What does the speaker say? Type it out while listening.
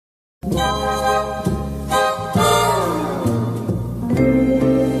Hi,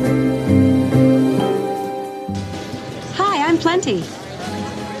 I'm Plenty.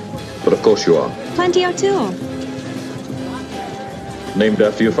 But of course you are. Plenty O'Toole. Named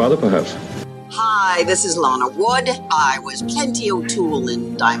after your father, perhaps? Hi, this is Lana Wood. I was Plenty O'Toole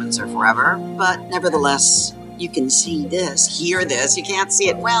in Diamonds Are Forever, but nevertheless, you can see this, hear this. You can't see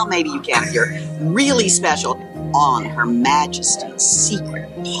it. Well, maybe you can if you're really special on Her Majesty's Secret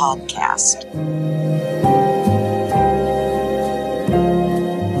Podcast.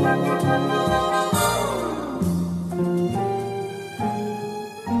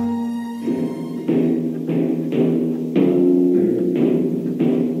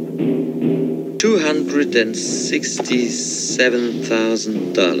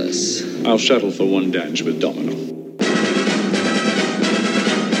 $267,000. I'll settle for one dance with Domino.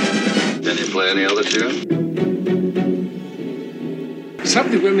 Can you play any other tune?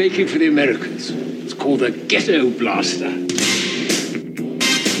 Something we're making for the Americans. It's called the Ghetto Blaster.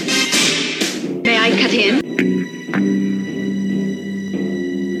 May I cut in?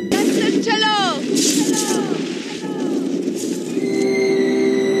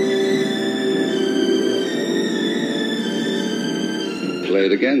 Play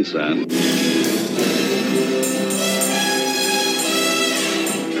it again, son.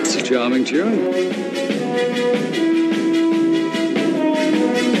 It's a charming tune.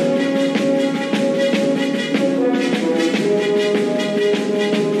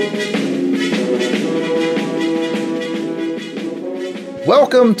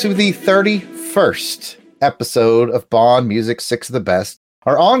 Welcome to the 31st episode of Bond Music 6 of the Best,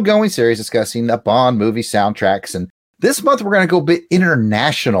 our ongoing series discussing the Bond movie soundtracks. And this month we're going to go a bit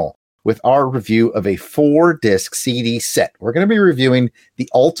international with our review of a 4-disc CD set. We're going to be reviewing the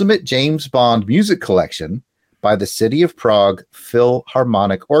Ultimate James Bond Music Collection by the City of Prague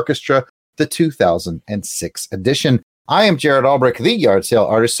Philharmonic Orchestra, the 2006 edition. I am Jared Albrecht, the Yard Sale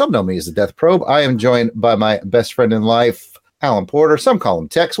Artist. Some know me as the Death Probe. I am joined by my best friend in life, Alan Porter. Some call him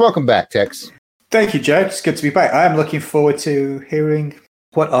Tex. Welcome back, Tex. Thank you, Jared. It's good to be back. I am looking forward to hearing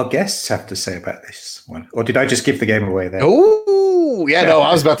what our guests have to say about this one. Or did I just give the game away there? Oh, yeah, no,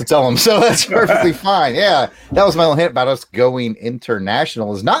 I was about to tell them. So that's perfectly fine. Yeah, that was my little hint about us going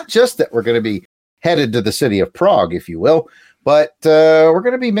international. It's not just that we're going to be headed to the city of Prague, if you will, but we're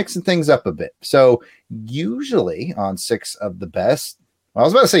going to be mixing things up a bit. So usually on 6 of the Best, I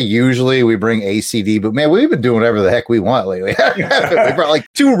was about to say usually we bring ACD, but man, we've been doing whatever the heck we want lately. We brought like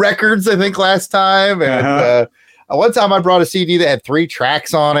 2 records, I think, last time. And one time I brought a CD that had 3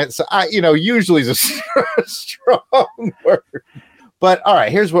 tracks on it. So, usually is a strong word. But all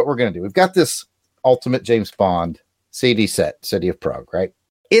right, here's what we're going to do. We've got this Ultimate James Bond CD set, City of Prague, right?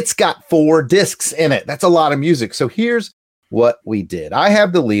 It's got 4 discs in it. That's a lot of music. So here's what we did. I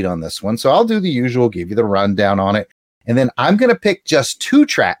have the lead on this one. So I'll do the usual, give you the rundown on it. And then I'm going to pick just 2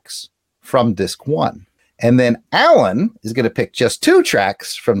 tracks from disc 1. And then Alan is going to pick just 2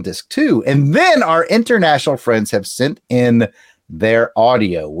 tracks from disc 2. And then our international friends have sent in their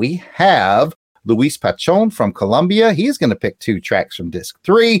audio. We have Luis Pachon from Colombia. He's going to pick 2 tracks from disc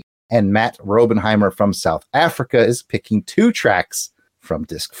 3. And Matt Robenheimer from South Africa is picking 2 tracks from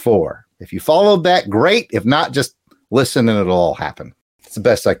disc 4. If you followed that, great. If not, just listen and it'll all happen. It's the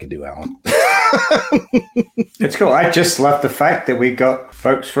best I can do, Alan. It's cool. I just love the fact that we got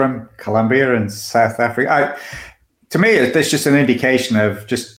folks from Colombia and South Africa. To me, there's just an indication of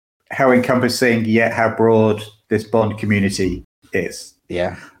just how encompassing yet how broad this Bond community is.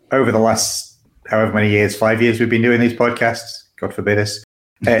 Yeah. Over the last however many years, 5 years we've been doing these podcasts, God forbid us.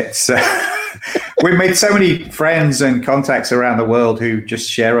 It's we've made so many friends and contacts around the world who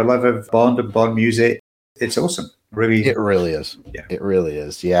just share a love of Bond and Bond music. It's awesome. Really, it really is. Yeah. It really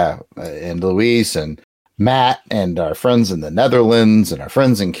is. Yeah. And Luis and Matt and our friends in the Netherlands and our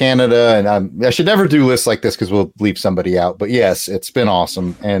friends in Canada. And I should never do lists like this because we'll leave somebody out. But yes, it's been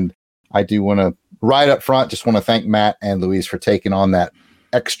awesome. And I do want to, right up front, just want to thank Matt and Luis for taking on that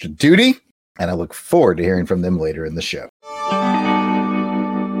extra duty. And I look forward to hearing from them later in the show.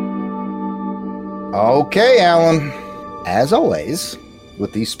 Okay, Alan. As always,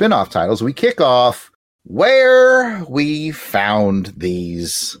 with these spin-off titles, we kick off where we found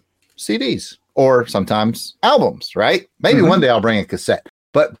these CDs, or sometimes albums, right? Maybe one day I'll bring a cassette,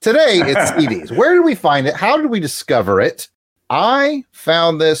 but today it's CDs. Where did we find it? How did we discover it? I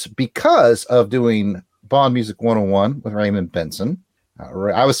found this because of doing Bond Music 101 with Raymond Benson.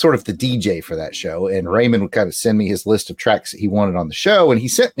 I was sort of the DJ for that show, and Raymond would kind of send me his list of tracks that he wanted on the show, and he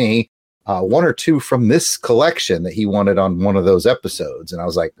sent me one or two from this collection that he wanted on one of those episodes. And I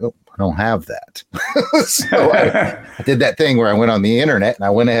was like, oh, I don't have that. So I did that thing where I went on the internet and I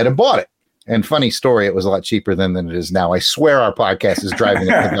went ahead and bought it. And funny story, it was a lot cheaper than it is now. I swear our podcast is driving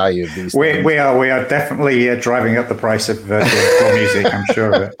up the value of these things. We are definitely driving up the price of virtual music, I'm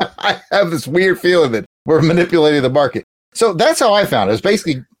sure of it. I have this weird feeling that we're manipulating the market. So that's how I found it. It was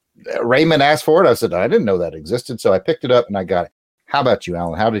basically Raymond asked for it. I said, I didn't know that existed. So I picked it up and I got it. How about you,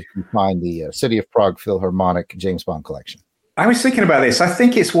 Alan? How did you find the City of Prague Philharmonic James Bond collection? I was thinking about this. I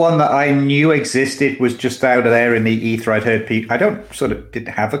think it's one that I knew existed, was just out there in the ether. I'd heard people. I didn't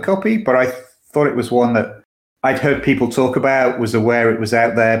have a copy, but I thought it was one that I'd heard people talk about, was aware it was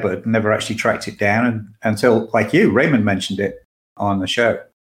out there, but had never actually tracked it down until, like you, Raymond mentioned it on the show.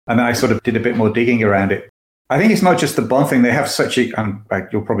 And then I sort of did a bit more digging around it. I think it's not just the Bond thing. They have such a,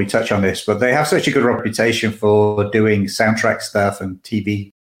 you'll probably touch on this, but they have such a good reputation for doing soundtrack stuff and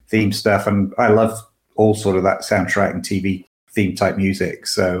TV theme stuff. And I love all sort of that soundtrack and TV theme type music.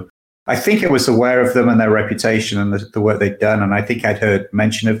 So I think I was aware of them and their reputation and the work they'd done. And I think I'd heard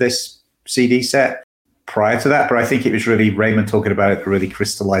mention of this CD set prior to that, but I think it was really Raymond talking about it that really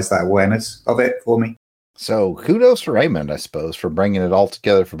crystallized that awareness of it for me. So kudos to Raymond, I suppose, for bringing it all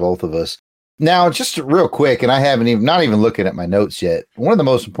together for both of us. Now, just real quick, and I haven't not even looking at my notes yet. One of the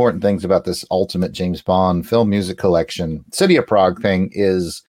most important things about this Ultimate James Bond film music collection, City of Prague thing,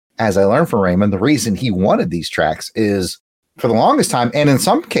 is, as I learned from Raymond, the reason he wanted these tracks is, for the longest time, and in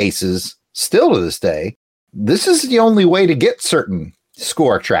some cases, still to this day, this is the only way to get certain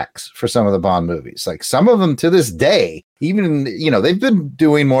score tracks for some of the Bond movies. Like some of them to this day, even, they've been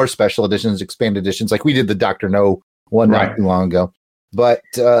doing more special editions, expanded editions, like we did the Dr. No one not too long ago. But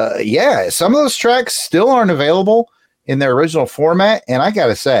some of those tracks still aren't available in their original format. And I got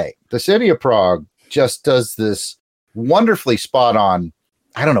to say, the City of Prague just does this wonderfully spot on,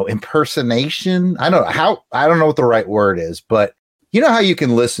 impersonation. I don't know what the right word is, but you know how you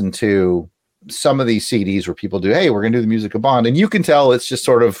can listen to some of these CDs where people do, hey, we're going to do the music of Bond. And you can tell it's just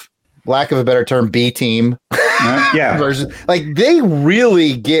sort of, lack of a better term, B-team version. Like they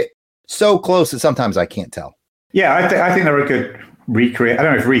really get so close that sometimes I can't tell. Yeah, I think they're a good recreate. I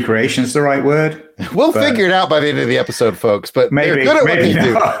don't know if recreation is the right word. We'll figure it out by the end of the episode, folks. But they're good at what they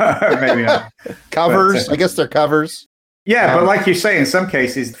do. Maybe not. Covers. I guess they're covers. Yeah, but like you say, in some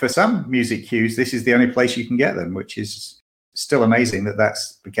cases, for some music cues, this is the only place you can get them, which is still amazing that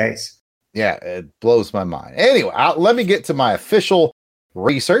that's the case. Yeah, it blows my mind. Anyway, let me get to my official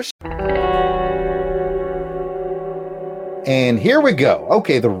research. And here we go.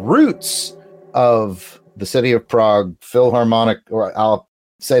 Okay, the roots of the City of Prague Philharmonic, or I'll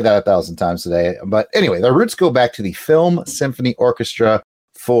say that 1,000 times today. But anyway, the roots go back to the Film Symphony Orchestra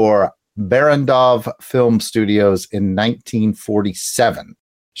for Barrandov Film Studios in 1947.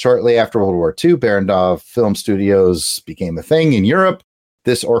 Shortly after World War II, Barrandov Film Studios became a thing in Europe.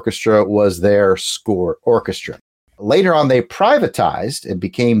 This orchestra was their score orchestra. Later on, they privatized and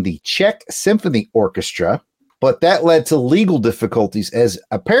became the Czech Symphony Orchestra, but that led to legal difficulties as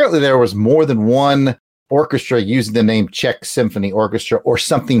apparently there was more than one orchestra using the name Czech Symphony Orchestra or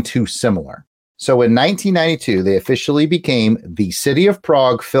something too similar. So in 1992, they officially became the City of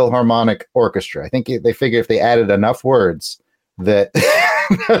Prague Philharmonic Orchestra. I think they figured if they added enough words that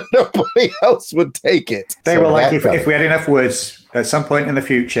nobody else would take it. They were like, if we had enough words at some point in the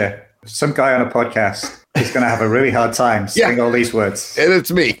future, some guy on a podcast is going to have a really hard time saying all these words. And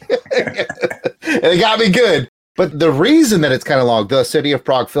it's me. And it got me good. But the reason that it's kind of long, the City of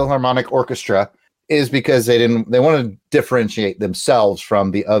Prague Philharmonic Orchestra, is because they want to differentiate themselves from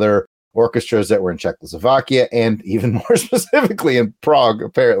the other orchestras that were in Czechoslovakia and even more specifically in Prague,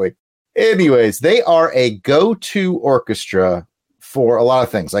 apparently. Anyways, they are a go-to orchestra for a lot of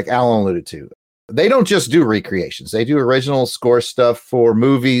things, like Alan alluded to. They don't just do recreations. They do original score stuff for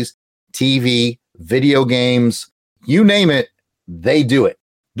movies, TV, video games, you name it, they do it.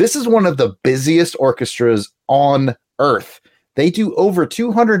 This is one of the busiest orchestras on earth. They do over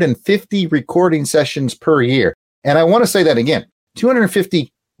 250 recording sessions per year. And I want to say that again,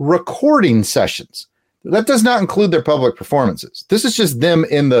 250 recording sessions. That does not include their public performances. This is just them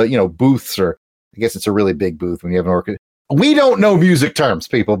in the, booths, or I guess it's a really big booth when you have an orchestra. We don't know music terms,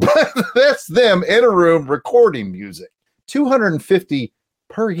 people, but that's them in a room recording music. 250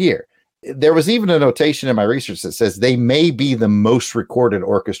 per year. There was even a notation in my research that says they may be the most recorded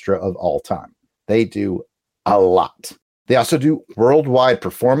orchestra of all time. They do a lot. They also do worldwide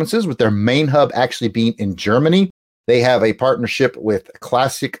performances, with their main hub actually being in Germany. They have a partnership with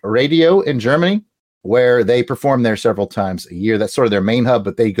Classic Radio in Germany, where they perform there several times a year. That's sort of their main hub,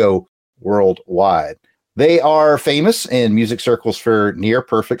 but they go worldwide. They are famous in music circles for near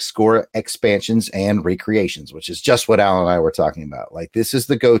perfect score expansions and recreations, which is just what Alan and I were talking about. Like, this is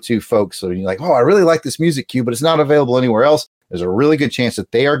the go-to, folks. So you're like, oh, I really like this music cue, but it's not available anywhere else. There's a really good chance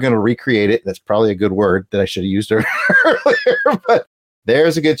that they are going to recreate it. That's probably a good word that I should have used earlier, but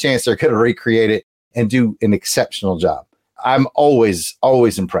there's a good chance they're going to recreate it and do an exceptional job. I'm always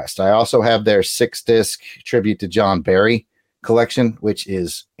impressed. I also have their 6-disc tribute to John Barry collection, which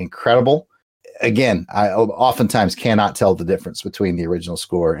is incredible. Again, I oftentimes cannot tell the difference between the original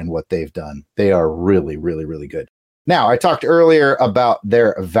score and what they've done. They are really, really, really good. Now, I talked earlier about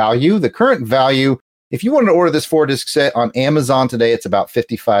their value. The current value, if you wanted to order this 4-disc set on Amazon today, it's about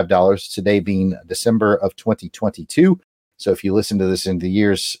 $55, today being December of 2022. So if you listen to this in the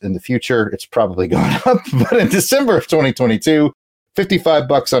years in the future, it's probably gone up. But in December of 2022,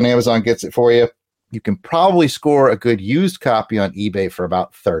 $55 on Amazon gets it for you. You can probably score a good used copy on eBay for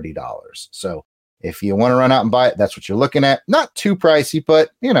about $30. So if you want to run out and buy it, that's what you're looking at. Not too pricey,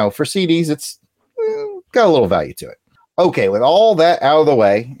 but, for CDs, it's got a little value to it. Okay, with all that out of the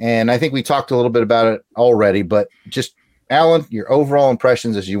way, and I think we talked a little bit about it already, but just, Alan, your overall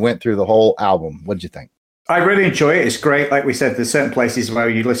impressions as you went through the whole album, what did you think? I really enjoy it. It's great. Like we said, there's certain places where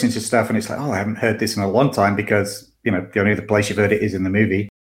you listen to stuff and it's like, oh, I haven't heard this in a long time because, the only other place you've heard it is in the movie,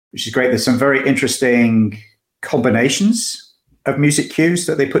 which is great. There's some very interesting combinations of music cues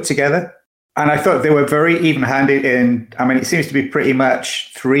that they put together. And I thought they were very even-handed it seems to be pretty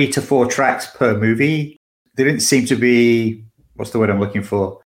much 3 to 4 tracks per movie. They didn't seem to be, what's the word I'm looking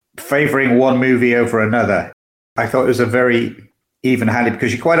for, favoring one movie over another. I thought it was a very even-handed,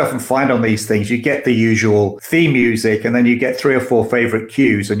 because you quite often find on these things, you get the usual theme music and then you get 3 or 4 favorite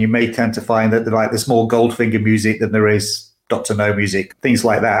cues, and you may tend to find that there's more Goldfinger music than there is Dr. No music, things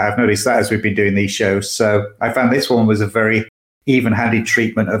like that. I've noticed that as we've been doing these shows. So I found this one was a very even-handed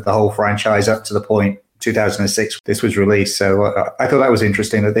treatment of the whole franchise up to the point 2006 this was released. So I thought that was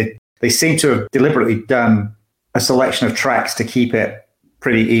interesting that they seem to have deliberately done a selection of tracks to keep it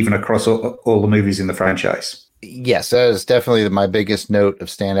pretty even across all the movies in the franchise. Yes, that is definitely my biggest note of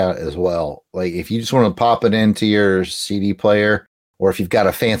standout as well. Like, if you just want to pop it into your CD player, or if you've got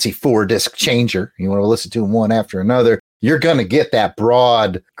a fancy 4-disc changer, you want to listen to them one after another, you're going to get that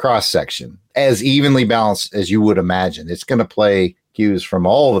broad cross-section as evenly balanced as you would imagine. It's going to play cues from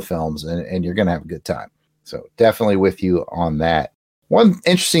all the films, and you're going to have a good time. So definitely with you on that. One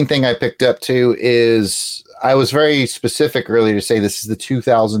interesting thing I picked up too is I was very specific earlier to say this is the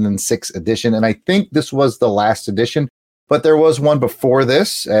 2006 edition, and I think this was the last edition, but there was one before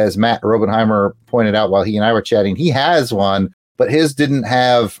this, as Matt Robenheimer pointed out while he and I were chatting. He has one, but his didn't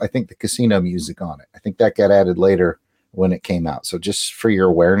have, I think, the casino music on it. I think that got added later when it came out. So just for your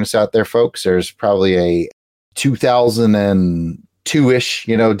awareness out there, folks, there's probably a 2002-ish,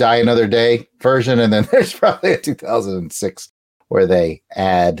 Die Another Day version, and then there's probably a 2006 where they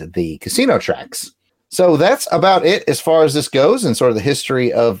add the casino tracks. So that's about it as far as this goes, and sort of the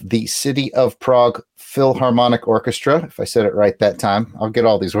history of the City of Prague Philharmonic Orchestra. If I said it right that time, I'll get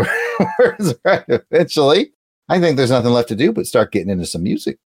all these words right eventually. I think there's nothing left to do but start getting into some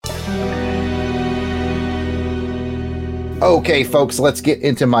music. Okay, folks, let's get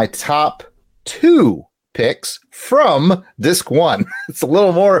into my top 2 picks from disc 1. It's a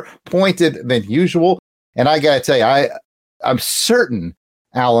little more pointed than usual. And I got to tell you, I'm certain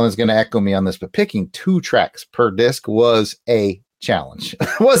Alan is going to echo me on this, but picking 2 tracks per disc was a challenge.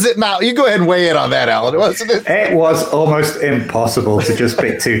 Was it not? You go ahead and weigh in on that, Alan, wasn't it? It was almost impossible to just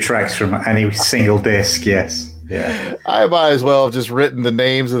pick 2 tracks from any single disc, yes. Yeah. I might as well have just written the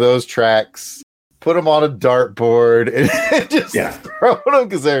names of those tracks, put them on a dartboard, and just throw them,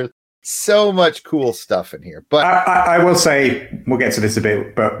 because there's so much cool stuff in here. But I will say, we'll get to this a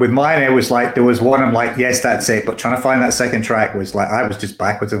bit, but with mine, it was like, there was one, I'm like, yes, that's it. But trying to find that second track was like, I was just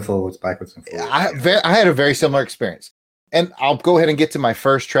backwards and forwards. I had a very similar experience. And I'll go ahead and get to my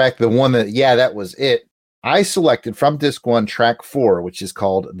first track, the one that was it. I selected from disc 1, track 4, which is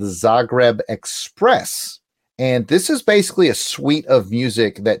called the Zagreb Express. And this is basically a suite of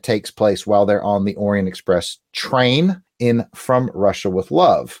music that takes place while they're on the Orient Express train in From Russia with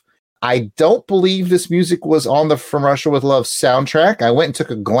Love. I don't believe this music was on the From Russia with Love soundtrack. I went and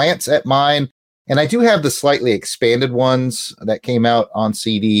took a glance at mine, and I do have the slightly expanded ones that came out on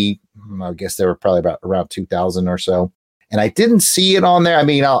CD. I guess they were probably about around 2000 or so. And I didn't see it on there. I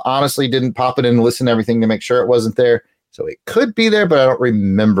mean, I honestly didn't pop it in and listen to everything to make sure it wasn't there. So it could be there, but I don't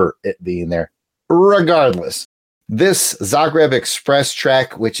remember it being there. Regardless, this Zagreb Express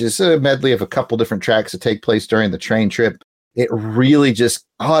track, which is a medley of a couple different tracks that take place during the train trip, it really just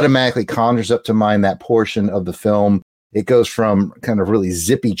automatically conjures up to mind that portion of the film It goes from kind of really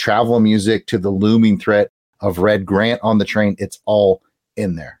zippy travel music to the looming threat of Red Grant on the train. It's all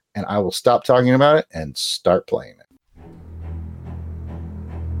in there. And I will stop talking about it and start playing it.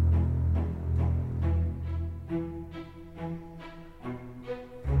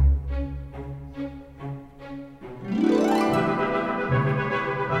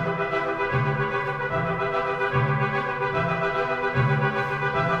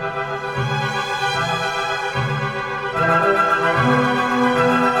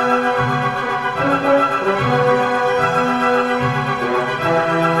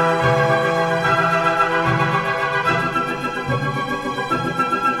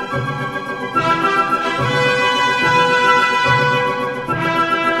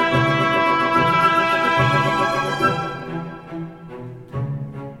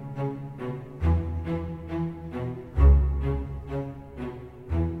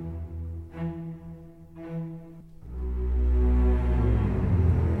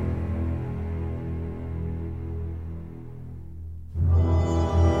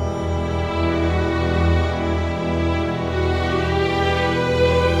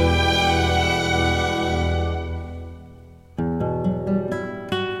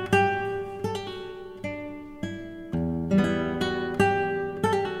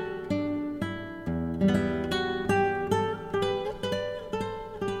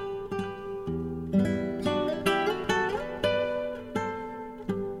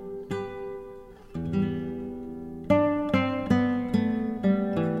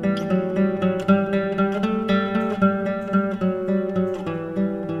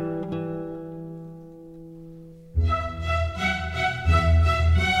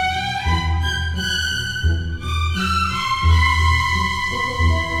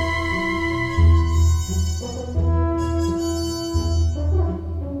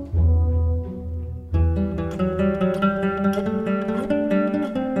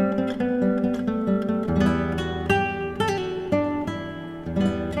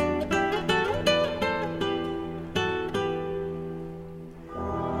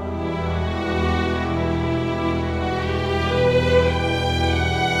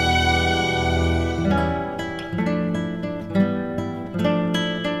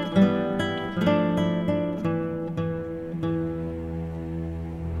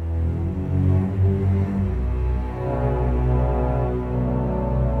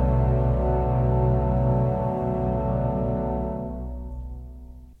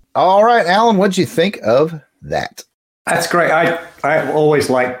 All right, Alan, what'd you think of that? That's great. I always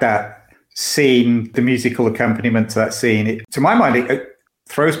liked that scene, the musical accompaniment to that scene. To my mind, it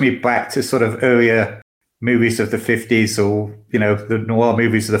throws me back to sort of earlier movies of the 50s or, you know, the noir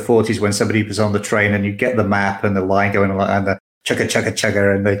movies of the 40s when somebody was on the train and you get the map and the line going on and the chugga, chugga,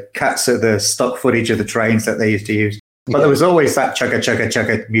 chugga and the cuts of the stock footage of the trains that they used to use. But there was always that chugga, chugga,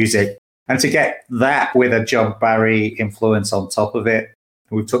 chugga music. And to get that with a John Barry influence on top of it,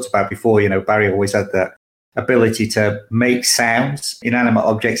 we've talked about before, you know, Barry always had that ability to make sounds. Inanimate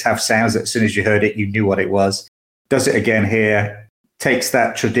objects have sounds that as soon as you heard it, you knew what it was. Does it again here, takes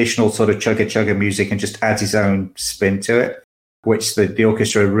that traditional sort of chugga chugga music and just adds his own spin to it, which the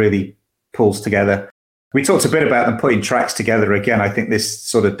orchestra really pulls together. We talked a bit about them putting tracks together again. I think this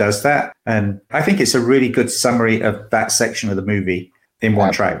sort of does that. And I think it's a really good summary of that section of the movie in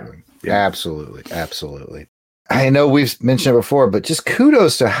one track. Yeah. Absolutely. Absolutely. I know we've mentioned it before, but just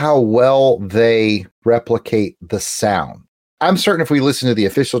kudos to how well they replicate the sound. I'm certain if we listen to the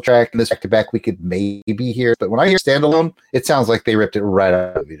official track and this back to back, we could maybe hear it. But when I hear standalone, it sounds like they ripped it right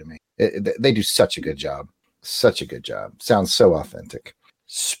out of you to me. They do such a good job. Such a good job. Sounds so authentic.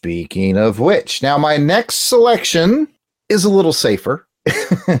 Speaking of which, now my next selection is a little safer.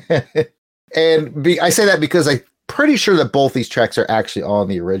 And I say that because I'm pretty sure that both these tracks are actually on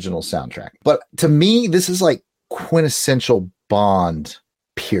the original soundtrack. But to me, this is like quintessential Bond,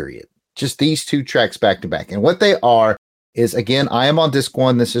 period. Just these two tracks back to back. And what they are is, again, I am on disc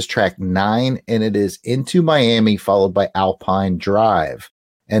 1. This is track 9, and it is Into Miami, followed by Alpine Drive.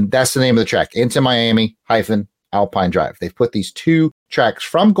 And that's the name of the track, Into Miami - Alpine Drive. They've put these two tracks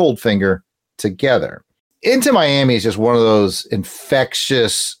from Goldfinger together. Into Miami is just one of those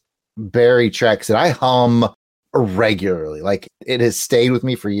infectious Barry tracks that I hum regularly. Like, it has stayed with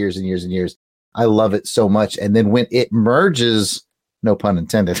me for years and years and years. I love it so much. And then when it merges, no pun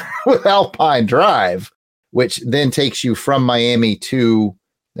intended, with Alpine Drive, which then takes you from Miami to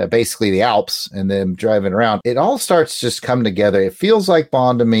basically the Alps and then driving around, it all starts to just come together. It feels like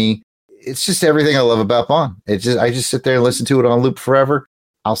Bond to me. It's just everything I love about Bond. I just sit there and listen to it on loop forever.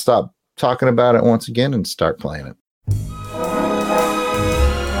 I'll stop talking about it once again and start playing it.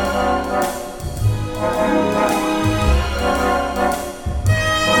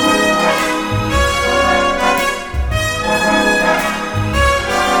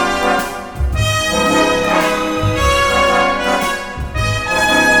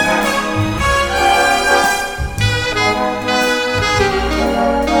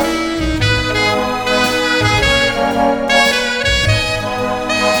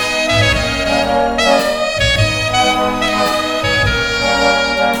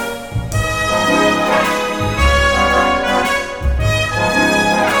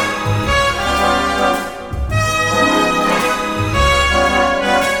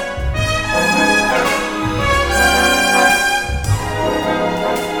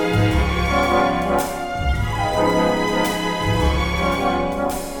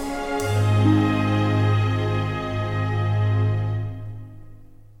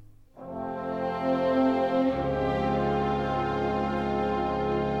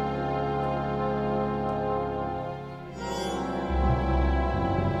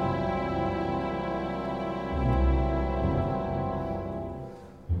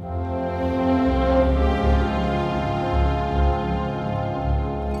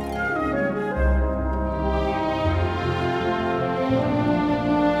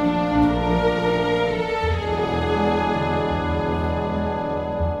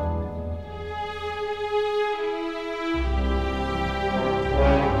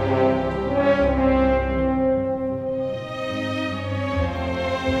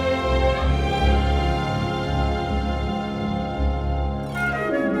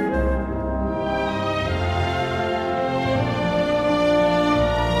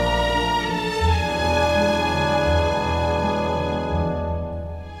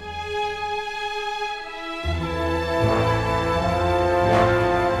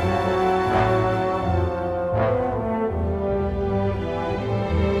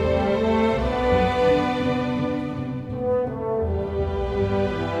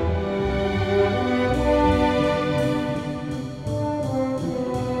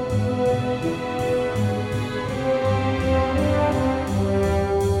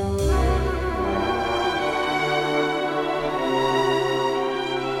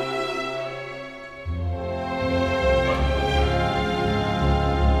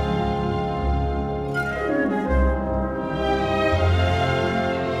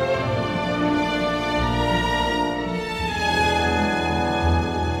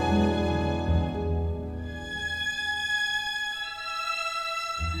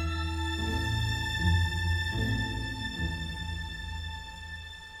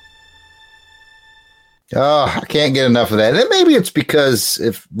 Oh, I can't get enough of that. And maybe it's because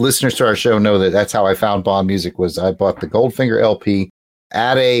if listeners to our show know that that's how I found Bond music was I bought the Goldfinger LP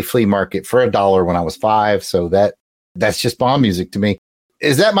at a flea market for $1 when I was 5. So that's just Bond music to me.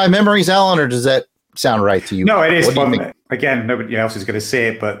 Is that my memories, Alan, or does that sound right to you? No, it is fun. Again, nobody else is going to see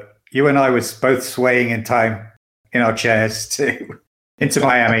it, but you and I was both swaying in time in our chairs to Into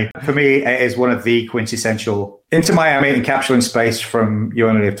Miami. For me, it is one of the quintessential Into Miami and Capsule in Space from You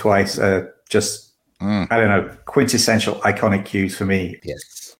Only Live Twice. I don't know, quintessential iconic cues for me.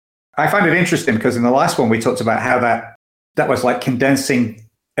 Yes. I find it interesting because in the last one, we talked about how that was like condensing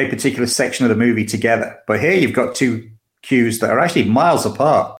a particular section of the movie together. But here you've got two cues that are actually miles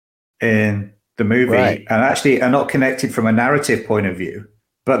apart in the movie and actually are not connected from a narrative point of view,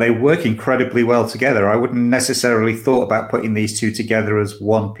 but they work incredibly well together. I wouldn't necessarily thought about putting these two together as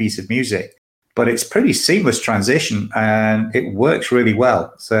one piece of music, but it's pretty seamless transition and it works really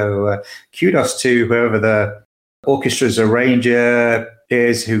well. So kudos to whoever the orchestra's arranger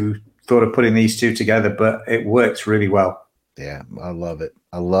is who thought of putting these two together, but it works really well. Yeah, I love it.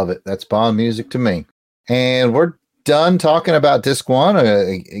 I love it. That's Bond music to me. And we're done talking about disc 1.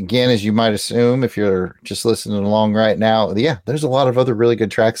 Again, as you might assume, if you're just listening along right now, yeah, there's a lot of other really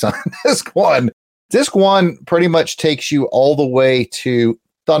good tracks on disc 1. Disc 1 pretty much takes you all the way to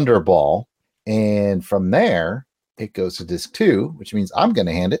Thunderball. And from there, it goes to disc 2, which means I'm going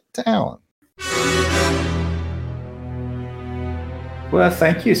to hand it to Alan. Well,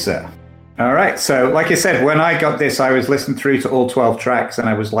 thank you, sir. All right. So, like I said, when I got this, I was listening through to all 12 tracks, and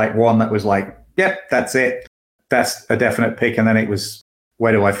I was like one that was like, yep, that's it. That's a definite pick. And then it was,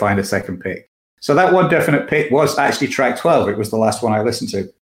 where do I find a second pick? So that one definite pick was actually track 12. It was the last one I listened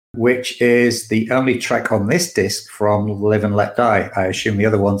to, which is the only track on this disc from Live and Let Die. I assume the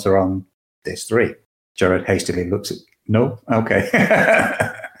other ones are on disc 3. Jared hastily looks at, no? Okay.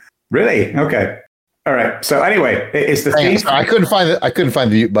 Really? Okay. All right. So anyway, it is the theme. I couldn't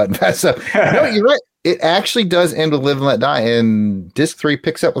find the mute button. So no, you're right. It actually does end with Live and Let Die, and disc 3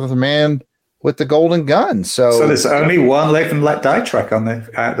 picks up with the man with the golden gun. So there's only one Live and Let Die track on the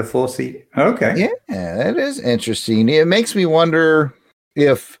 4C. Okay. Yeah, that is interesting. It makes me wonder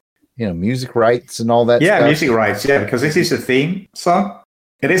if music rights and all that. Yeah, stuff. Music rights. Yeah, because this is a theme song.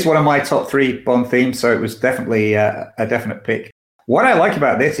 It is one of my top 3 Bond themes, so it was definitely a definite pick. What I like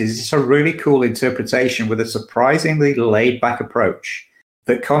about this is it's a really cool interpretation with a surprisingly laid-back approach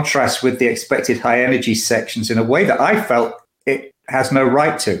that contrasts with the expected high-energy sections in a way that I felt it has no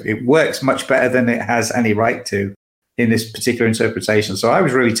right to. It works much better than it has any right to in this particular interpretation. So I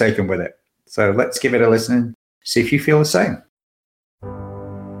was really taken with it. So let's give it a listen and see if you feel the same.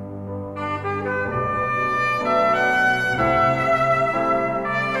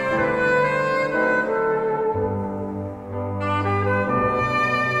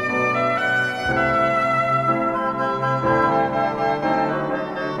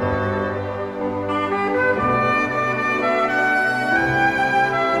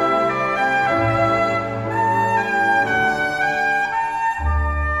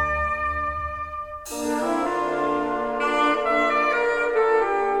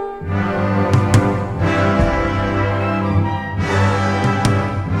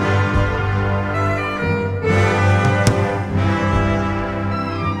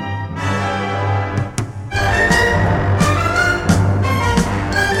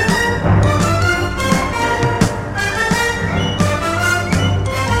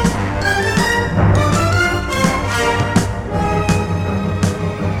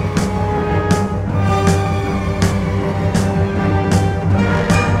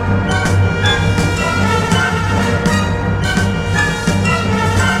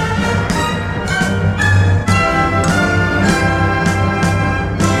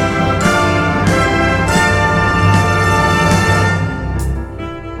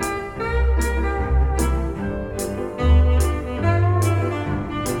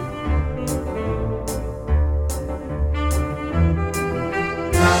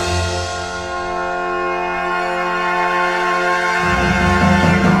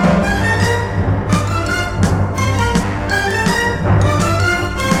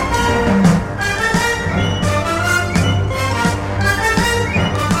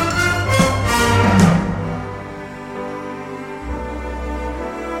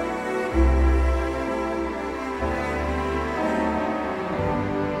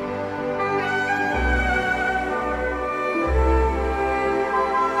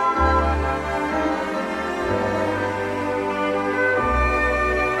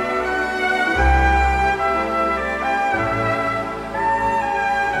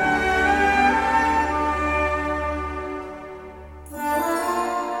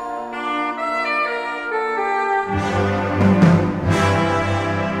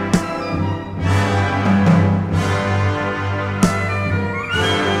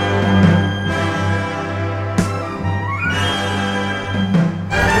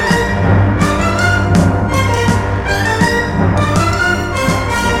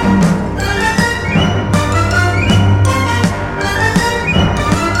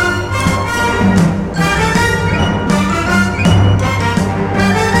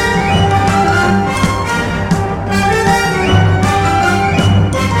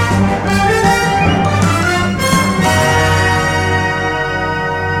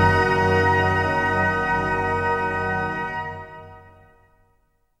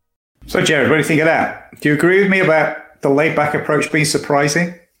 So, Jared, what do you think of that? Do you agree with me about the laid-back approach being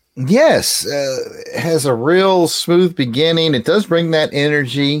surprising? Yes, it has a real smooth beginning. It does bring that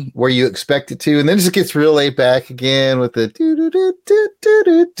energy where you expect it to, and then it just gets real laid back again with the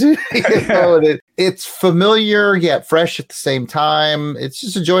it's familiar yet fresh at the same time. It's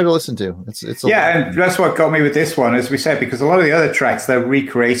just a joy to listen to. It's and that's what got me with this one, as we said, because a lot of the other tracks they're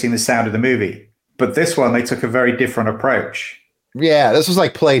recreating the sound of the movie, but this one they took a very different approach. Yeah, this was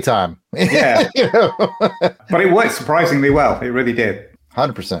like playtime. Yeah, but it worked surprisingly well. It really did.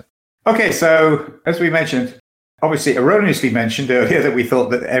 100%. Okay, so as we mentioned, obviously erroneously mentioned earlier that we thought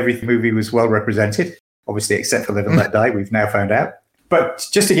that every movie was well represented, obviously except for Live and Let Die, we've now found out. But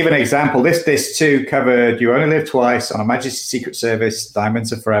just to give an example, this disc too covered You Only Live Twice, On Her Majesty's Secret Service,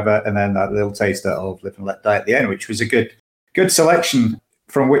 Diamonds Are Forever, and then that little taster of Live and Let Die at the end, which was a good selection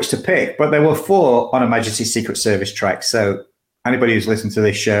from which to pick. But there were 4 On Her Majesty's Secret Service tracks, so anybody who's listened to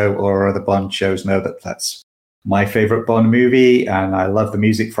this show or other Bond shows know that that's my favorite Bond movie, and I love the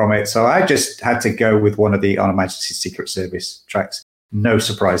music from it. So I just had to go with one of the On Her Majesty's Secret Service tracks. No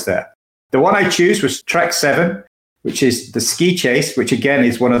surprise there. The one I choose was track 7, which is the Ski Chase, which again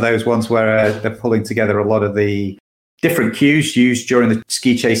is one of those ones where they're pulling together a lot of the different cues used during the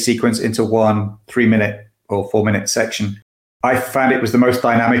Ski Chase sequence into one 3-minute or 4-minute section. I found it was the most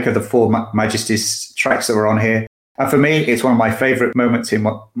dynamic of the 4 Majesty's tracks that were on here. And for me, it's one of my favorite moments in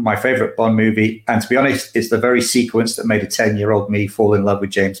my favorite Bond movie. And to be honest, it's the very sequence that made a 10-year-old me fall in love with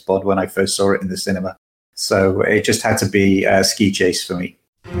James Bond when I first saw it in the cinema. So it just had to be Ski Chase for me.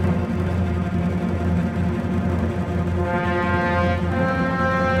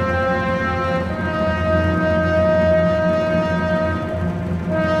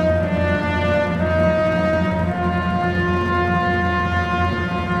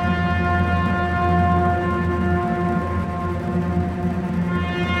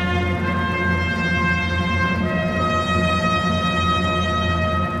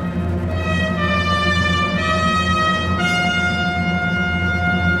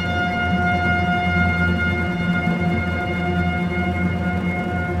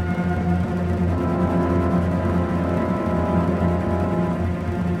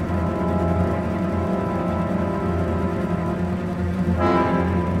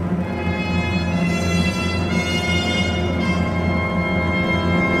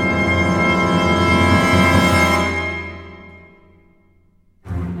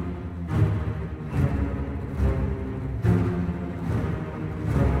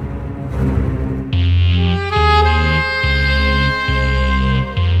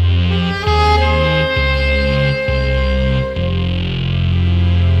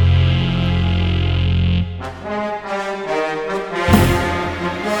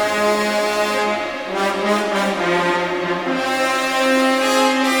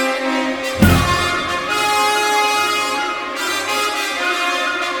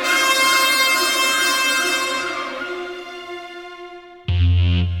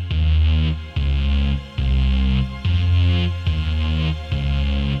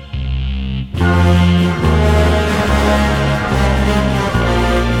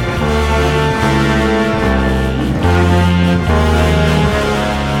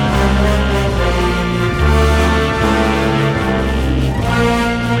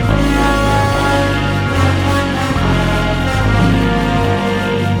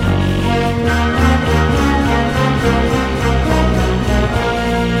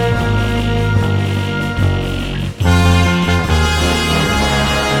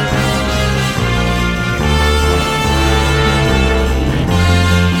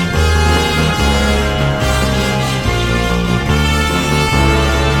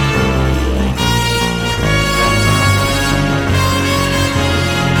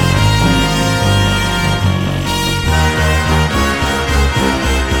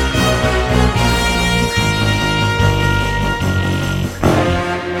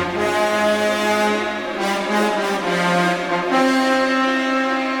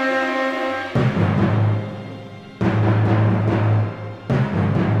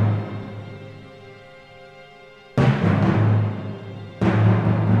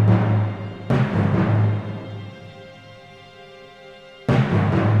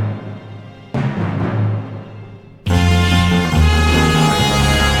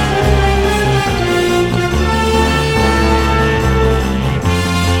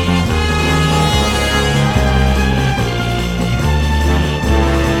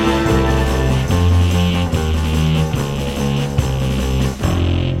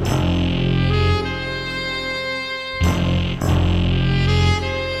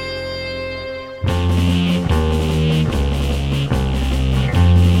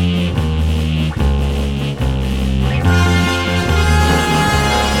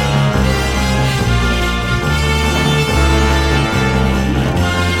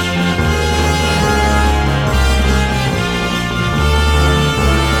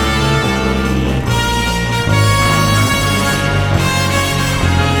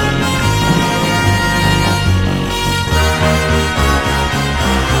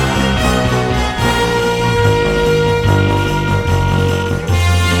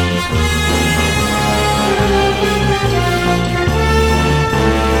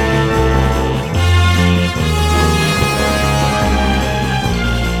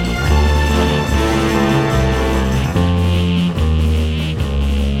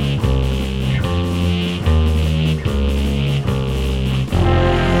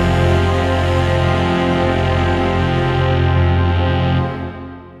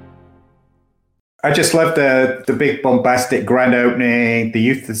 I just love the big bombastic grand opening, the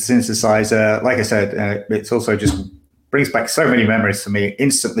use of the synthesizer. Like I said, it's also just brings back so many memories to me.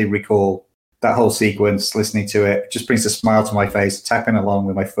 Instantly recall that whole sequence, listening to it. Just brings a smile to my face, tapping along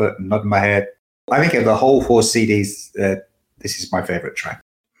with my foot and nodding my head. I think of the whole 4 CDs, this is my favorite track.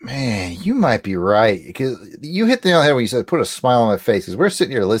 Man, you might be right, because you hit the nail on the head when you said put a smile on my face, because we're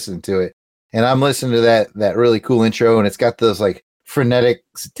sitting here listening to it, and I'm listening to that really cool intro, and it's got those like frenetic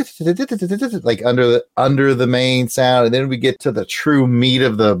like under the main sound, and then we get to the true meat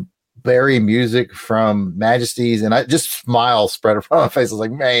of the Barry music from Majesties, and I just smile spread across my face. I was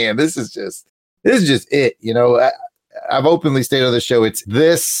like, man, this is just it. You know, I've openly stated on the show, it's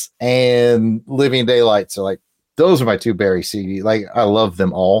this and Living Daylights. So like, those are my 2 Barry CD. Like, I love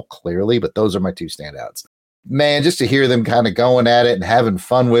them all clearly, but those are my 2 standouts. Man, just to hear them kind of going at it and having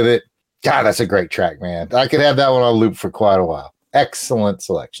fun with it. God, that's a great track, man. I could have that one on loop for quite a while. Excellent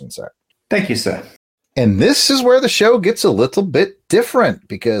selection, sir. Thank you, sir. And this is where the show gets a little bit different,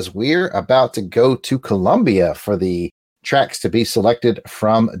 because we're about to go to Colombia for the tracks to be selected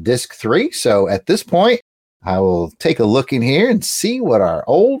from disc 3. So at this point, I will take a look in here and see what our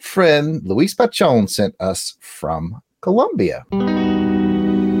old friend Luis Pachon sent us from Colombia.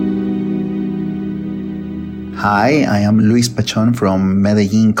 Hi, I am Luis Pachon from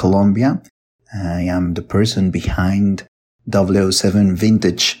Medellin, Colombia. I am the person behind 007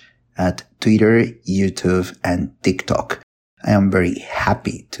 Vintage at Twitter, YouTube, and TikTok. I am very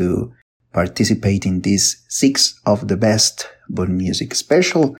happy to participate in this 6 of the best Bond music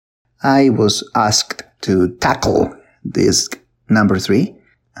special. I was asked to tackle disc number 3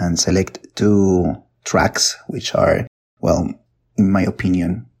 and select 2 tracks, which are, well, in my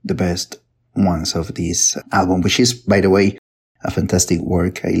opinion, the best ones of this album, which is, by the way, a fantastic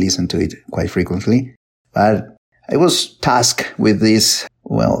work. I listen to it quite frequently, but I was tasked with this,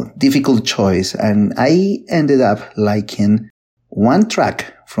 well, difficult choice, and I ended up liking one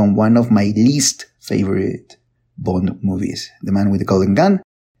track from one of my least favorite Bond movies, The Man with the Golden Gun,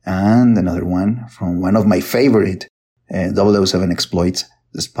 and another one from one of my favorite 007 exploits,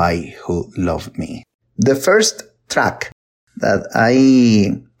 The Spy Who Loved Me. The first track that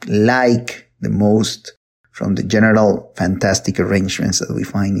I like the most from the general fantastic arrangements that we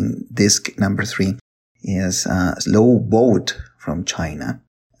find in disc number 3 is Slow Boat from China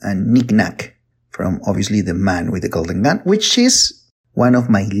and Knick Knack from obviously The Man with the Golden Gun, which is one of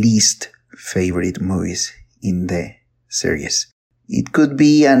my least favorite movies in the series. It could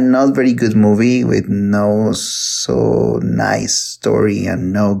be a not very good movie with no so nice story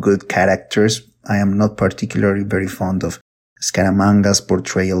and no good characters. I am not particularly very fond of Scaramanga's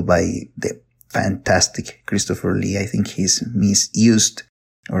portrayal by the fantastic Christopher Lee. I think he's misused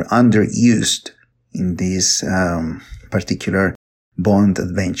or underused in this particular Bond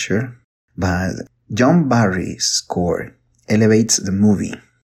adventure. But John Barry's score elevates the movie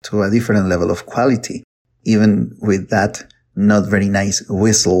to a different level of quality, even with that not very nice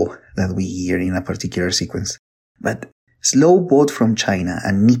whistle that we hear in a particular sequence. But Slow Boat from China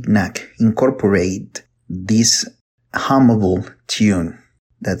and Knick Knack incorporate this hummable tune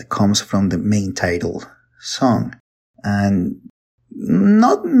that comes from the main title song. And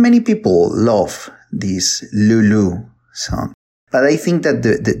not many people love this Lulu song. But I think that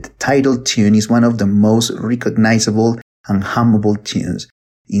the title tune is one of the most recognizable and hummable tunes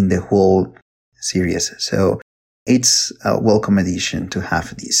in the whole series. So it's a welcome addition to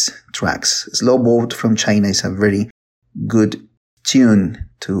have these tracks. Slow Boat from China is a very good tune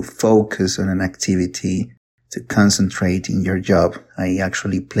to focus on an activity, to concentrate in your job. I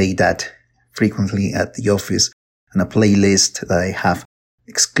actually play that frequently at the office on a playlist that I have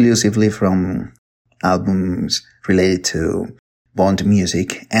exclusively from albums related to Bond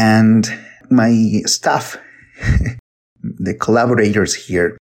music. And my staff, the collaborators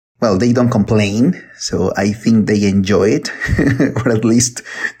here, well, they don't complain, so I think they enjoy it, or at least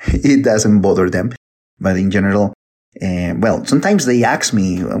it doesn't bother them. But in general, well, sometimes they ask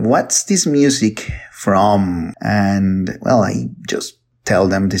me, what's this music from? And, well, I just tell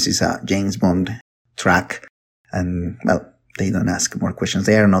them this is a James Bond track. And, well, they don't ask more questions.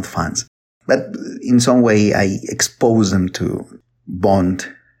 They are not fans. But in some way, I expose them to Bond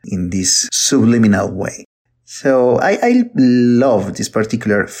in this subliminal way. So I love this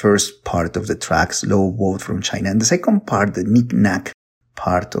particular first part of the track, Slow Boat from China. And the second part, the Knick Knack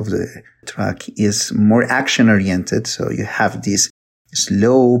part of the track, is more action oriented. So you have this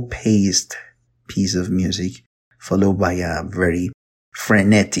slow paced piece of music followed by a very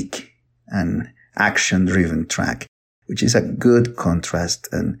frenetic and action driven track, which is a good contrast,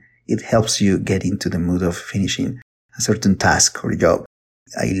 and it helps you get into the mood of finishing a certain task or job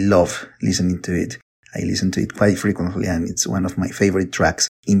I love listening to it. I listen to it quite frequently, and it's one of my favorite tracks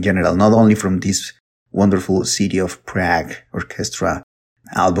in general, not only from this wonderful City of Prague Orchestra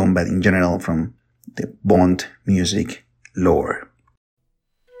album, but in general from the Bond music lore.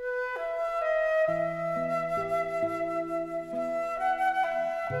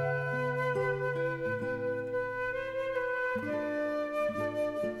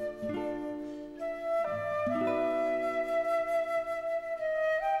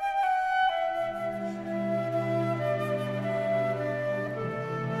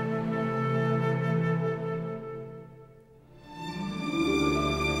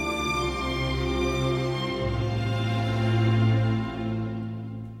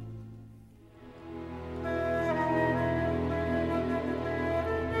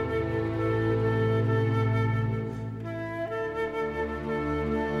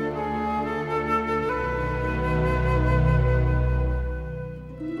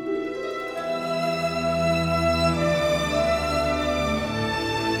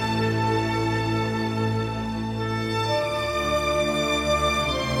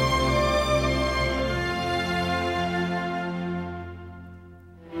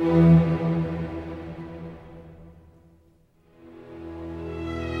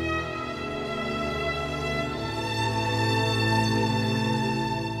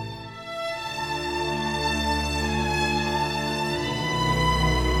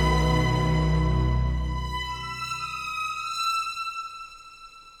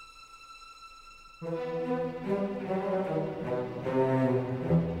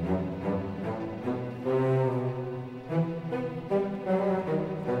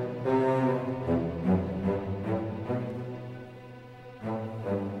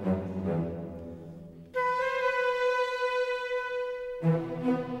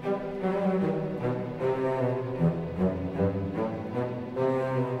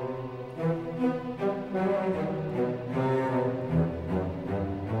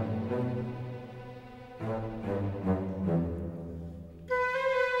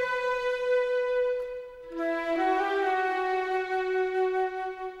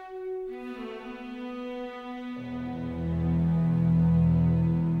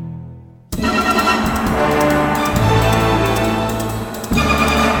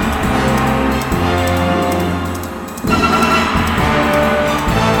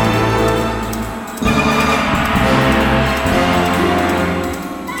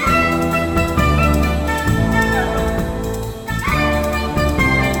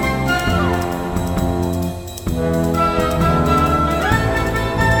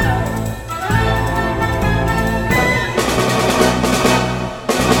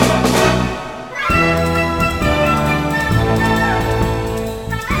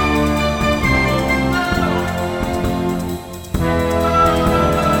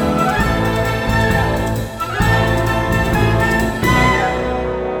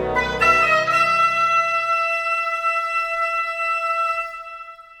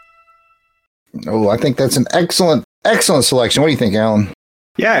 Oh, I think that's an excellent selection. What do you think, Alan?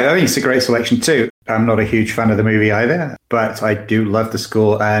 Yeah, I think it's a great selection too. I'm not a huge fan of the movie either, but I do love the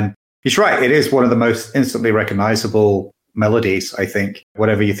score. And he's right, it is one of the most instantly recognizable melodies, I think.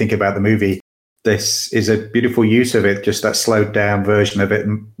 Whatever you think about the movie, this is a beautiful use of it, just that slowed down version of it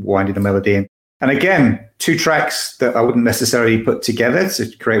and winding the melody in. And again, two tracks that I wouldn't necessarily put together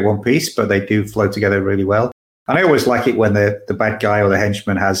to create one piece, but they do flow together really well. And I always like it when the bad guy or the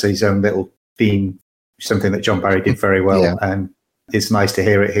henchman has his own little theme, something that John Barry did very well. Yeah. And it's nice to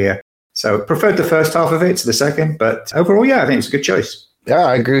hear it here. So preferred the first half of it to the second, but overall, yeah, I think it's a good choice. Yeah,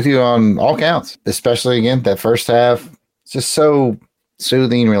 I agree with you on all counts, especially, again, that first half. It's just so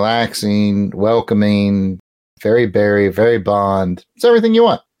soothing, relaxing, welcoming, very Barry, very Bond. It's everything you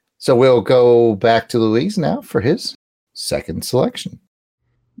want. So we'll go back to Luis now for his second selection.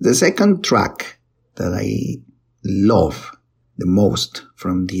 The second track that I love the most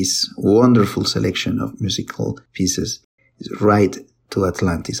from this wonderful selection of musical pieces is Ride to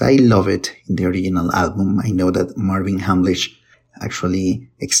Atlantis. I love it in the original album. I know that Marvin Hamlisch actually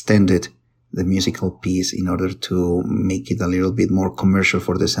extended the musical piece in order to make it a little bit more commercial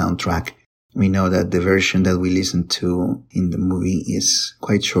for the soundtrack. We know that the version that we listened to in the movie is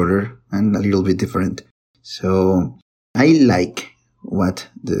quite shorter and a little bit different. So I like what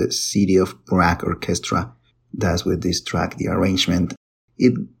the City of Prague Orchestra does with this track, the arrangement.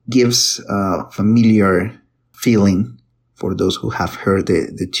 It gives a familiar feeling for those who have heard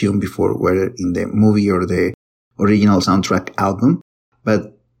the tune before, whether in the movie or the original soundtrack album,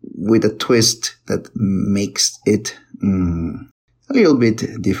 but with a twist that makes it a little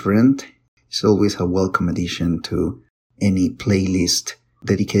bit different. It's always a welcome addition to any playlist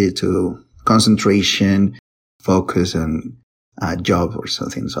dedicated to concentration, focus on a job or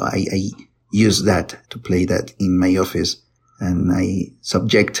something. So I use that to play that in my office, and I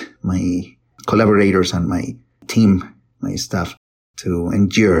subject my collaborators and my team, my staff, to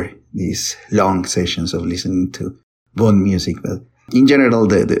endure these long sessions of listening to Bond music. But in general,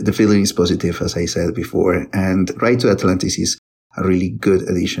 the feeling is positive, as I said before, and Ride to Atlantis is a really good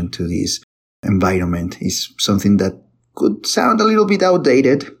addition to this environment. It's something that could sound a little bit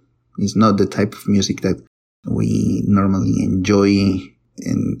outdated. It's not the type of music that we normally enjoy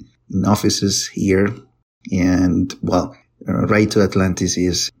in offices here. And, well, Ride to Atlantis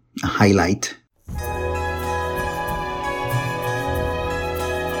is a highlight.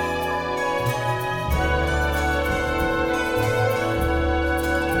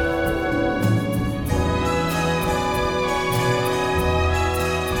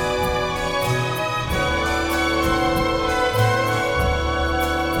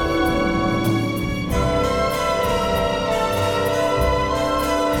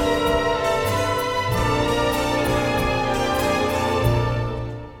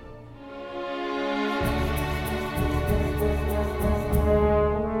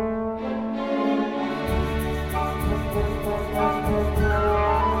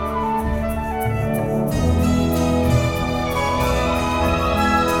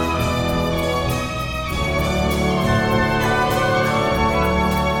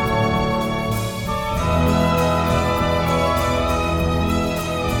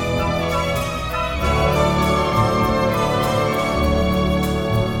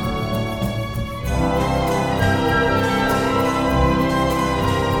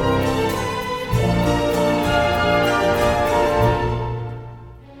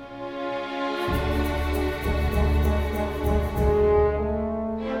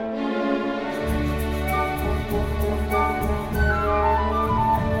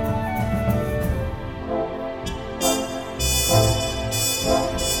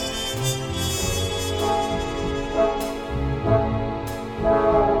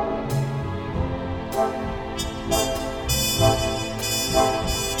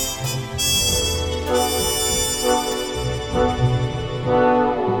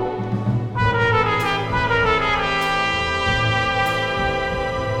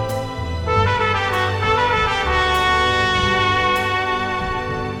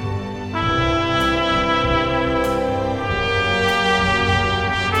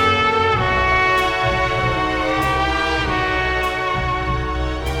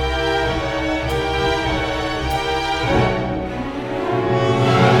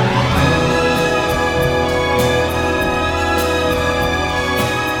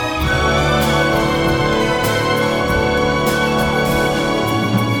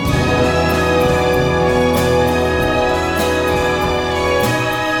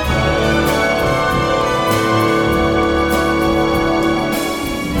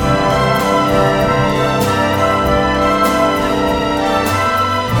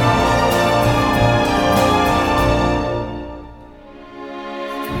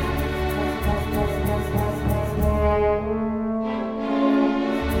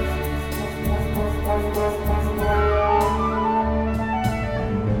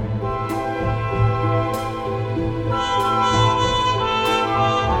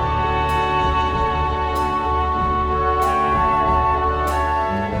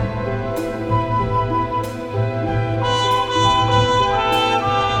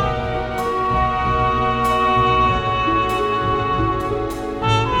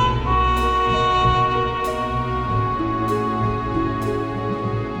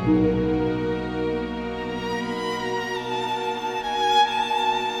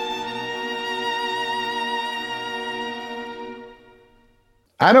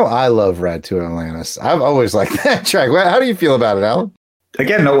 I know I love Ride to Atlantis. I've always liked that track. How do you feel about it, Alan?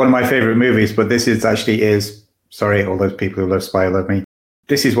 Again, not one of my favorite movies, but this is actually sorry, all those people who love Spy Love Me.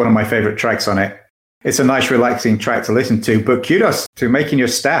 This is one of my favorite tracks on it. It's a nice, relaxing track to listen to, but kudos to making your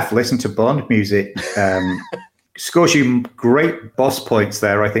staff listen to Bond music. Scores you great boss points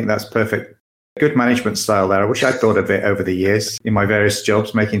there. I think that's perfect. Good management style there. I wish I'd thought of it over the years in my various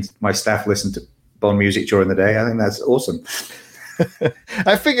jobs, making my staff listen to Bond music during the day. I think that's awesome.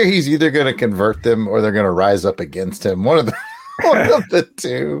 I figure he's either going to convert them or they're going to rise up against him. One of the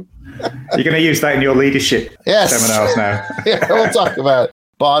two. You're going to use that in your leadership seminars now. Yeah, we'll talk about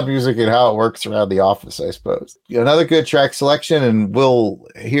Bond music and how it works around the office, I suppose. Another good track selection, and we'll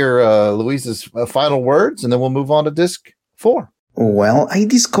hear Luis's final words, and then we'll move on to disc 4. Well, I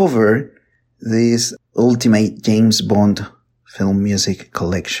discovered this ultimate James Bond film music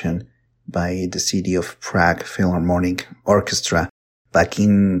collection by the City of Prague Philharmonic Orchestra back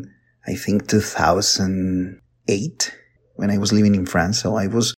in, I think, 2008 when I was living in France. So I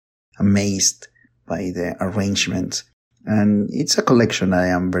was amazed by the arrangement. And it's a collection I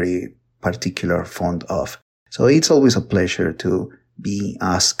am very particular fond of. So it's always a pleasure to be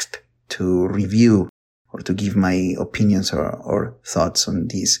asked to review or to give my opinions or thoughts on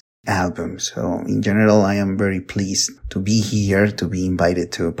these albums. So in general, I am very pleased to be here, to be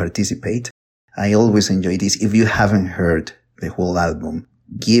invited to participate. I always enjoy this. If you haven't heard the whole album,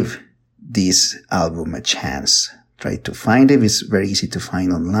 give this album a chance. Try to find it. It's very easy to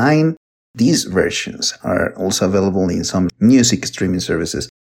find online. These versions are also available in some music streaming services.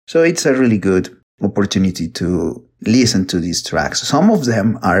 So it's a really good opportunity to listen to these tracks. Some of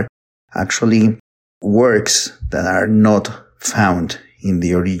them are actually works that are not found in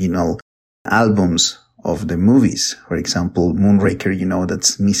the original albums of the movies. For example, Moonraker,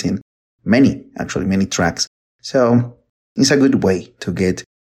 that's missing many tracks. So it's a good way to get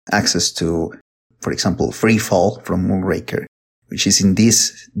access to, for example, Free Fall from Moonraker, which is in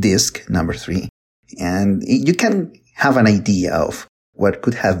this disc, number 3. And you can have an idea of what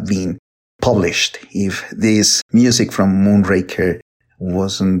could have been published if this music from Moonraker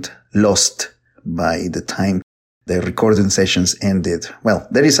wasn't lost by the time the recording sessions ended. Well,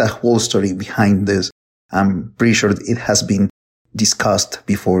 there is a whole story behind this. I'm pretty sure it has been discussed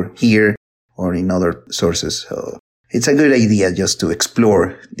before here or in other sources. So it's a good idea just to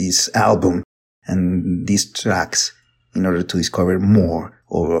explore this album and these tracks in order to discover more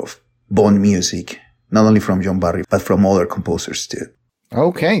of Bond music, not only from John Barry, but from other composers too.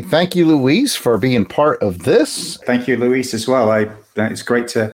 Okay. Thank you, Luis, for being part of this. Thank you, Luis, as well. It's great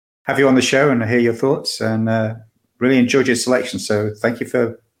to have you on the show and hear your thoughts, and really enjoyed your selection. So thank you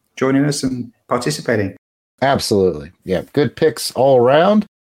for joining us and participating. Absolutely. Yeah. Good picks all around.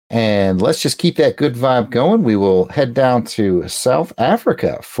 And let's just keep that good vibe going. We will head down to South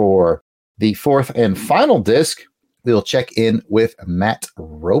Africa for the 4th and final disc. We'll check in with Matt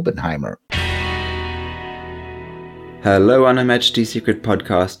Robenheimer. Hello, Unmatched Secret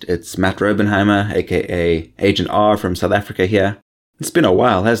Podcast. It's Matt Robenheimer, aka Agent R from South Africa here. It's been a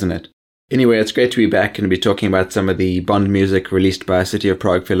while, hasn't it? Anyway, it's great to be back and be talking about some of the Bond music released by City of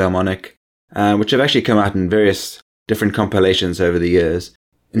Prague Philharmonic, which have actually come out in various different compilations over the years.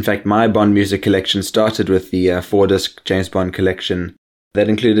 In fact, my Bond music collection started with the 4-disc James Bond collection that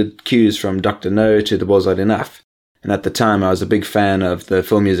included cues from Dr. No to The Balls Are Enough. And at the time, I was a big fan of the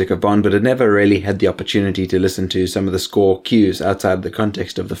film music of Bond, but had never really had the opportunity to listen to some of the score cues outside the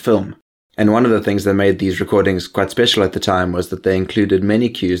context of the film. And one of the things that made these recordings quite special at the time was that they included many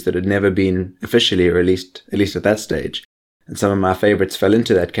cues that had never been officially released, at least at that stage. And some of my favorites fell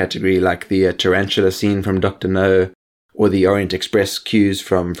into that category, like the tarantula scene from Dr. No, or the Orient Express cues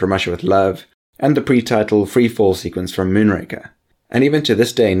from From Russia with Love, and the pre-title Free Fall sequence from Moonraker. And even to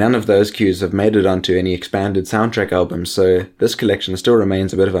this day, none of those cues have made it onto any expanded soundtrack albums, so this collection still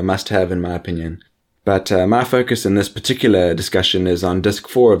remains a bit of a must-have in my opinion. But my focus in this particular discussion is on disc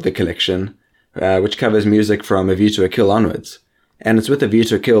 4 of the collection, which covers music from A View to a Kill onwards. And it's with A View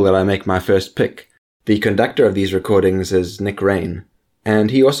to a Kill that I make my first pick. The conductor of these recordings is Nick Rain,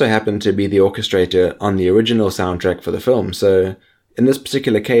 and he also happened to be the orchestrator on the original soundtrack for the film, so in this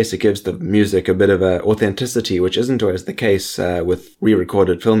particular case it gives the music a bit of a authenticity, which isn't always the case with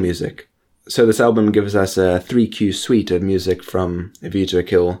re-recorded film music. So this album gives us a 3-cue suite of music from A View to a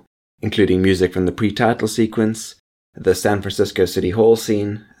Kill, including music from the pre-title sequence, the San Francisco City Hall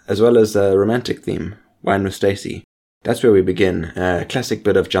scene, as well as a romantic theme, Wine with Stacy. That's where we begin, a classic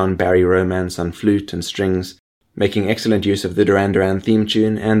bit of John Barry romance on flute and strings, making excellent use of the Duran Duran theme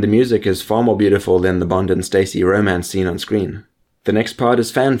tune, and the music is far more beautiful than the Bond and Stacy romance scene on screen. The next part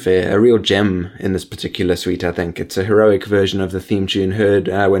is Fanfare, a real gem in this particular suite, I think. It's a heroic version of the theme tune heard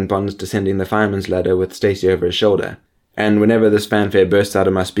when Bond's descending the fireman's ladder with Stacy over his shoulder. And whenever this fanfare bursts out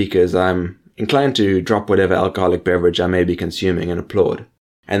of my speakers, I'm inclined to drop whatever alcoholic beverage I may be consuming and applaud.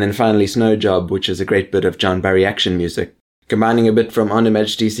 And then finally Snow Job, which is a great bit of John Barry action music, combining a bit from On Her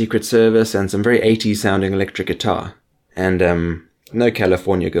Majesty's Secret Service and some very 80s sounding electric guitar. And, no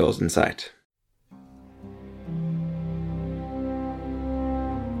California girls in sight.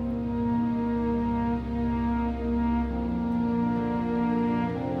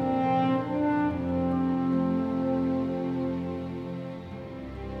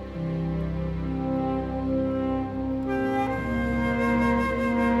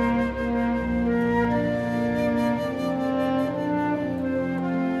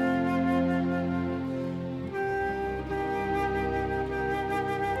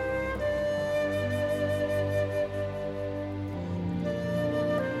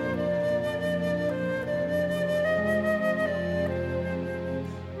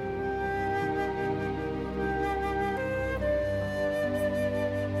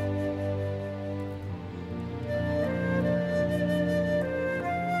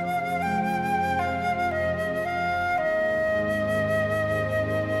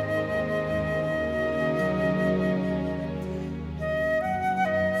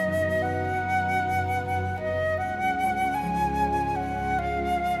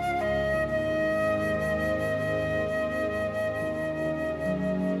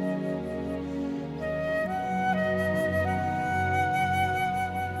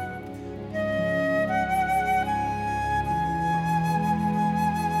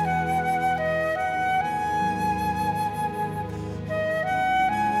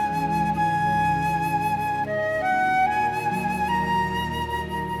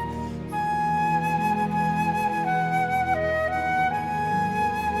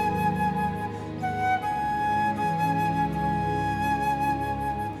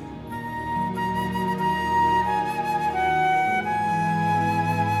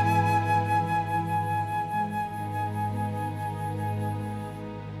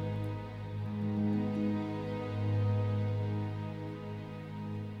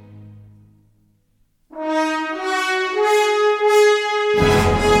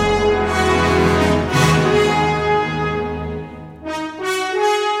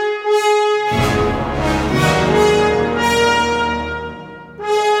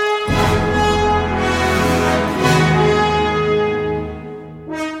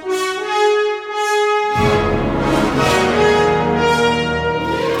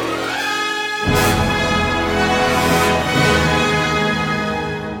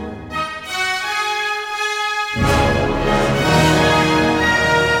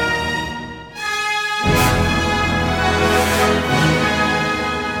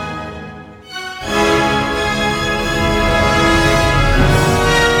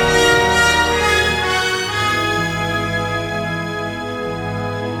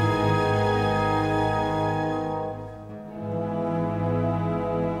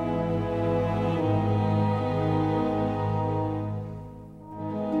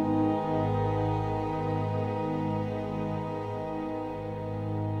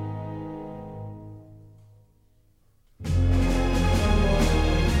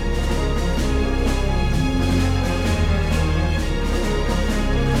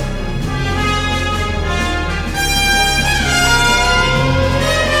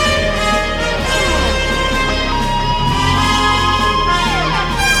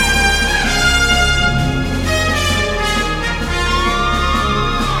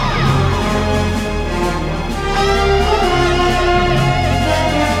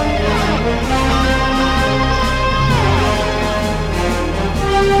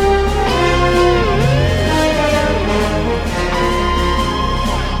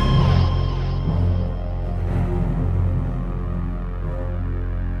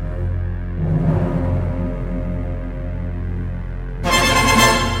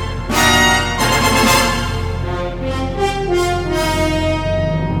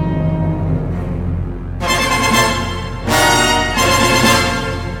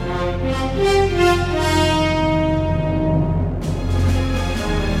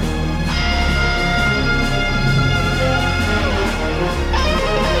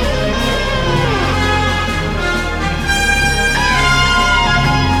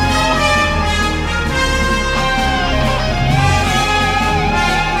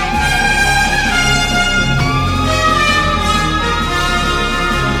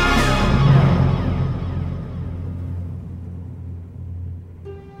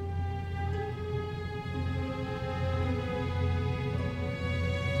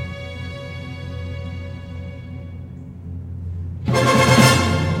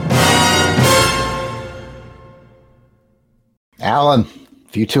 Alan,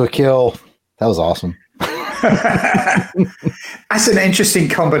 View to a Kill. That was awesome. That's an interesting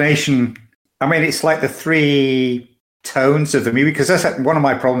combination. I mean, it's like the three tones of the movie, because that's one of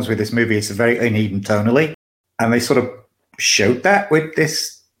my problems with this movie. It's very uneven tonally, and they sort of showed that with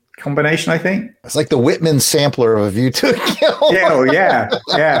this combination, I think. It's like the Whitman sampler of A View to a Kill.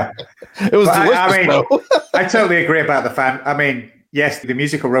 Yeah. It was delicious, I totally agree about the fan. I mean, yes, the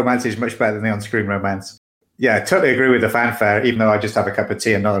musical romance is much better than the on-screen romance. Yeah, I totally agree with the fanfare, even though I just have a cup of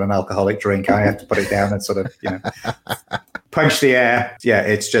tea and not an alcoholic drink. I have to put it down and sort of, punch the air. Yeah,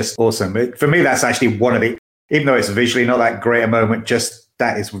 it's just awesome. For me, that's actually one of the, even though it's visually not that great a moment, just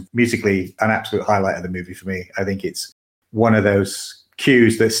that is musically an absolute highlight of the movie for me. I think it's one of those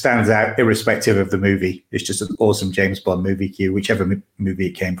cues that stands out irrespective of the movie. It's just an awesome James Bond movie cue, whichever movie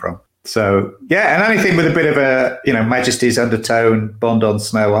it came from. So, yeah, and anything with a bit of a, Majesty's undertone, Bond on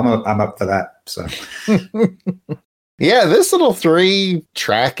snow, I'm up for that. So, yeah, this little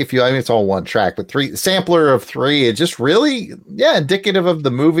 3-track, it's all one track, but sampler of 3, it just really, indicative of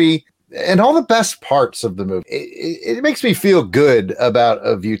the movie and all the best parts of the movie. It makes me feel good about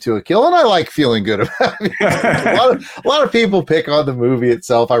A View to a Kill, and I like feeling good about it. A lot of people pick on the movie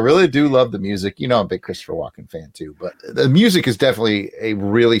itself. I really do love the music. I'm a big Christopher Walken fan too, but the music is definitely a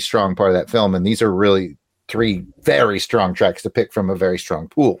really strong part of that film, and these are really 3 very strong tracks to pick from a very strong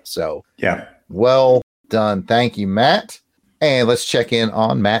pool. So, yeah, well done. Thank you, Matt. And let's check in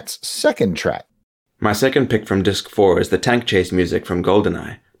on Matt's second track. My second pick from disc 4 is the tank chase music from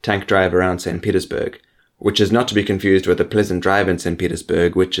GoldenEye, Tank Drive Around St. Petersburg, which is not to be confused with A Pleasant Drive in St.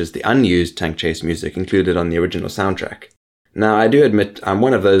 Petersburg, which is the unused tank chase music included on the original soundtrack. Now, I do admit I'm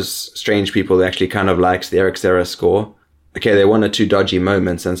one of those strange people that actually kind of likes the Eric Serra score. Okay, there are 1 or 2 dodgy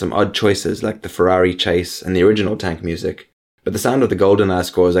moments and some odd choices like the Ferrari chase and the original tank music, but the sound of the GoldenEye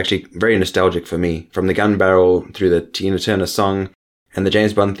score is actually very nostalgic for me, from the gun barrel through the Tina Turner song and the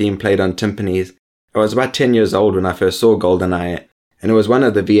James Bond theme played on timpanis. I was about 10 years old when I first saw GoldenEye, and it was one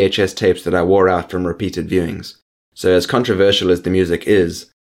of the VHS tapes that I wore out from repeated viewings. So as controversial as the music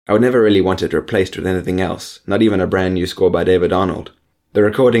is, I would never really want it replaced with anything else, not even a brand new score by David Arnold. The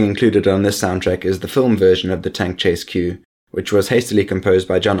recording included on this soundtrack is the film version of the tank chase cue, which was hastily composed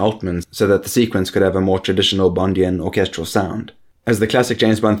by John Altman so that the sequence could have a more traditional Bondian orchestral sound. As the classic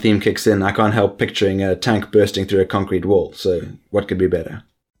James Bond theme kicks in, I can't help picturing a tank bursting through a concrete wall, so what could be better?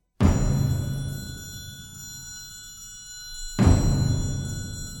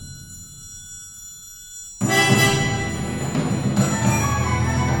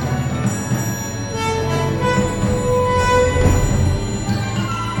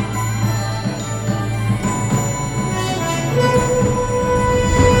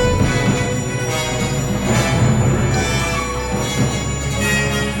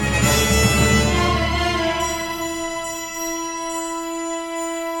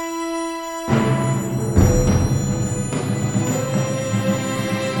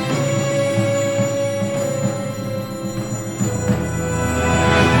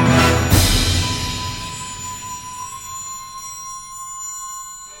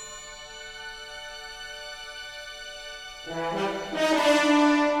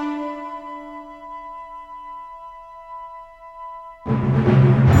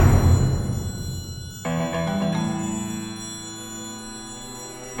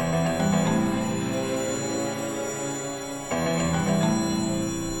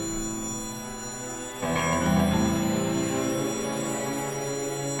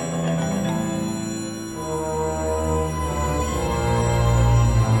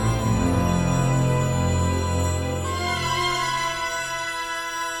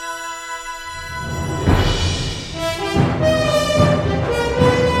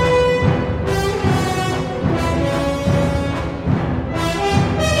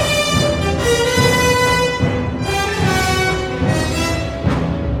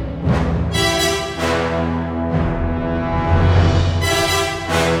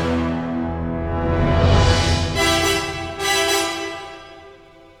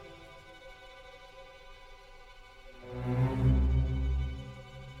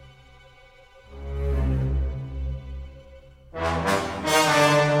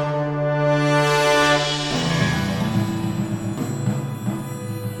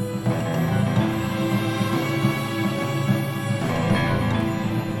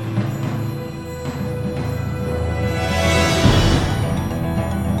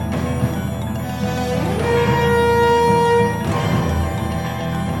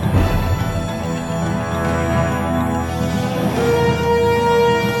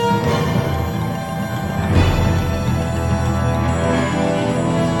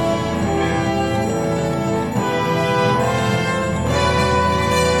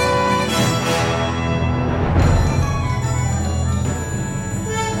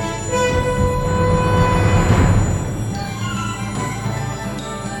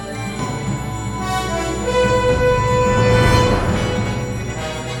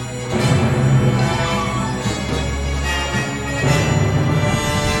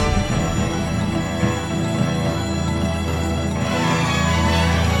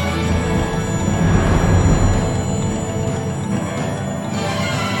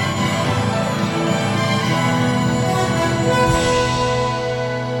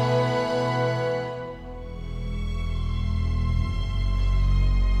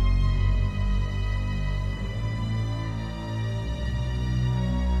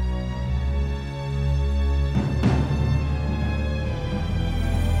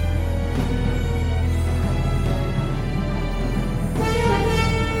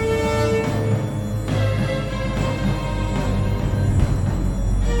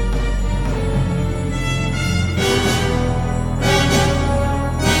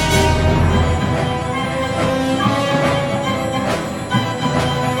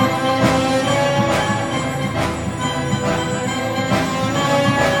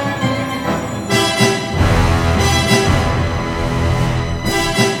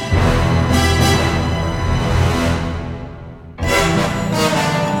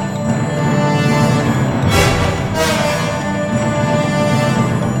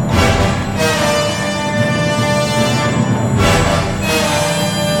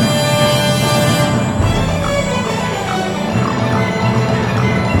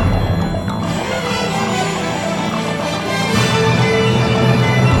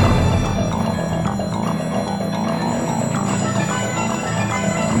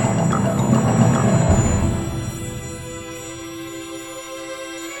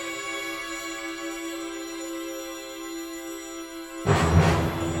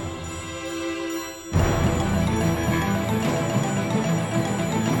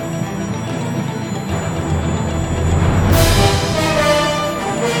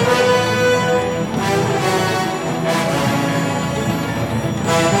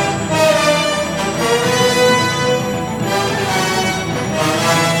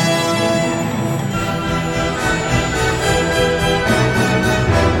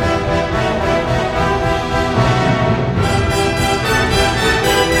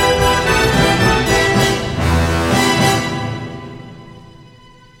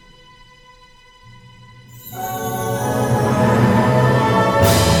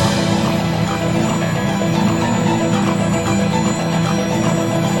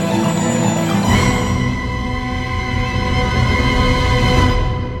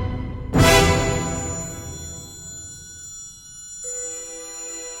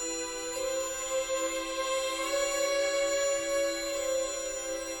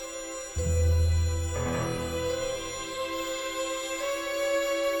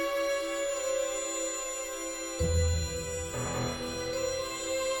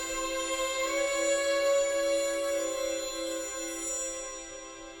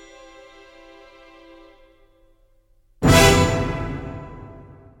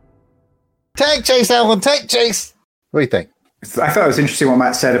 Tank chase, Alan. Tank chase. What do you think? I thought it was interesting what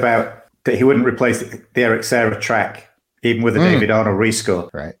Matt said about that he wouldn't replace the Eric Serra track, even with the David Arnold rescore.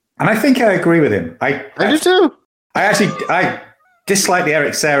 Right. And I think I agree with him. I do too. I dislike the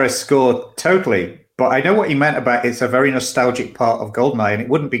Eric Serra score totally, but I know what he meant about it's a very nostalgic part of GoldenEye, and it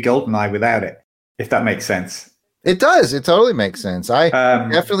wouldn't be GoldenEye without it, if that makes sense. It does. It totally makes sense. I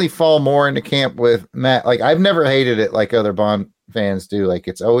definitely fall more into camp with Matt. Like, I've never hated it like other Bond fans do. Like,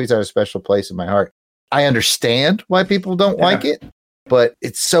 it's always had a special place in my heart. I understand why people don't like it, but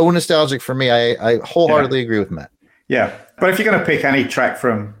it's so nostalgic for me. I wholeheartedly agree with Matt. Yeah. But if you're going to pick any track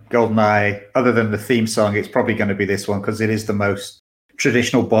from GoldenEye, other than the theme song, it's probably going to be this one because it is the most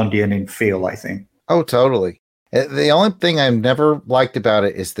traditional Bondian in feel, I think. Oh, totally. The only thing I've never liked about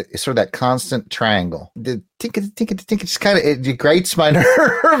it is sort of that constant triangle. The tink, just kind of, it grates my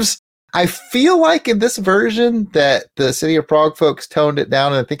nerves. I feel like in this version that the City of Prague folks toned it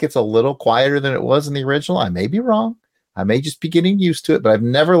down, and I think it's a little quieter than it was in the original. I may be wrong. I may just be getting used to it, but I've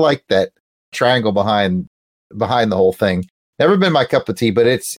never liked that triangle behind the whole thing. Never been my cup of tea, but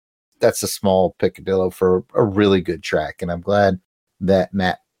that's a small picadillo for a really good track, and I'm glad that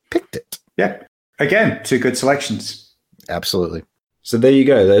Matt picked it. Yeah. Again, 2 good selections. Absolutely. So there you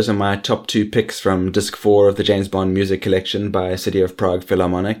go. Those are my top 2 picks from Disc 4 of the James Bond Music Collection by City of Prague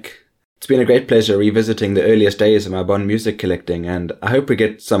Philharmonic. It's been a great pleasure revisiting the earliest days of my Bond music collecting, and I hope we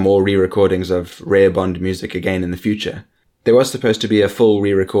get some more re-recordings of rare Bond music again in the future. There was supposed to be a full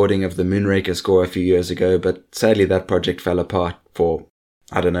re-recording of the Moonraker score a few years ago, but sadly that project fell apart for,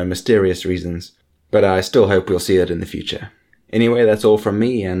 I don't know, mysterious reasons. But I still hope we'll see it in the future. Anyway, that's all from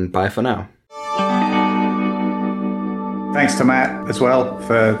me, and bye for now. Thanks to Matt as well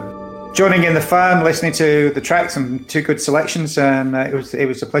for joining in the fun, listening to the tracks and 2 good selections, and it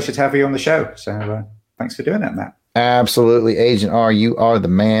was a pleasure to have you on the show. So thanks for doing that, Matt. Absolutely, Agent R, you are the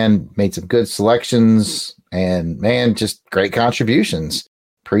man. Made some good selections, and man, just great contributions.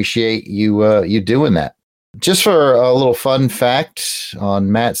 Appreciate you doing that. Just for a little fun fact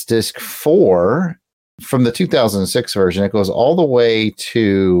on Matt's Disc 4 from the 2006 version, it goes all the way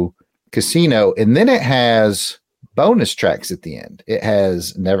to Casino, and then it has bonus tracks at the end. It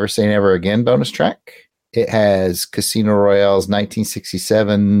has Never Say Never Again bonus track. It has Casino Royale's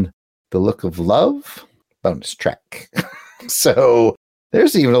 1967 The Look of Love bonus track. So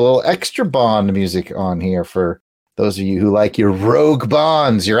there's even a little extra Bond music on here for those of you who like your rogue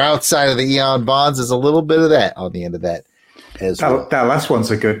Bonds, your outside of the Eon Bonds. There's a little bit of that on the end of that as well. That last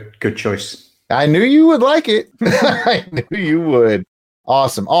one's a good choice. I knew you would like it. I knew you would.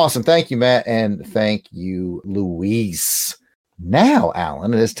 Awesome. Thank you, Matt, and thank you, Louise. Now,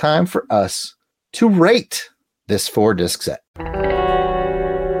 Alan, it is time for us to rate this 4-disc set.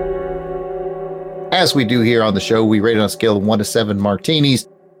 As we do here on the show, we rate it on a scale of 1 to 7 martinis.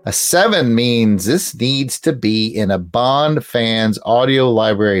 A 7 means this needs to be in a Bond fan's audio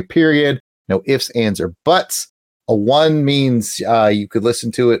library, period. No ifs, ands, or buts. A 1 means you could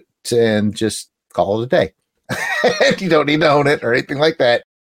listen to it and just call it a day. You don't need to own it or anything like that.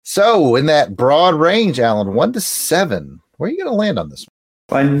 So in that broad range, Alan, 1 to 7, where are you going to land on this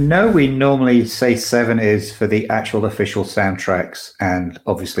one? I know we normally say 7 is for the actual official soundtracks and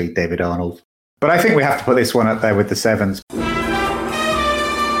obviously David Arnold. But I think we have to put this one up there with the 7s.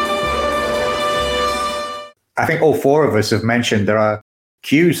 I think all 4 of us have mentioned there are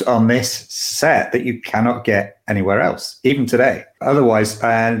cues on this set that you cannot get anywhere else, even today. Otherwise,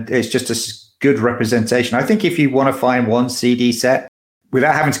 and it's just a good representation. I think if you want to find one CD set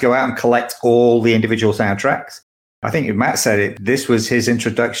without having to go out and collect all the individual soundtracks, I think if Matt said it, this was his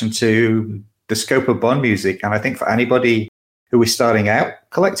introduction to the scope of Bond music. And I think for anybody who is starting out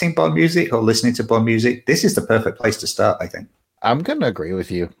collecting Bond music or listening to Bond music, this is the perfect place to start, I think. I'm going to agree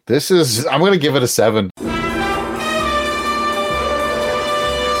with you. I'm going to give it a 7.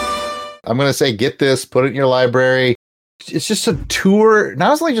 I'm going to say, get this, put it in your library. It's just a tour,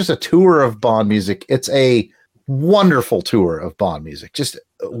 not only just a tour of Bond music, it's a wonderful tour of Bond music. Just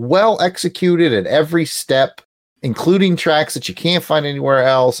well executed at every step, including tracks that you can't find anywhere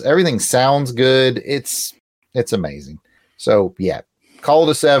else. Everything sounds good. It's amazing. So yeah, call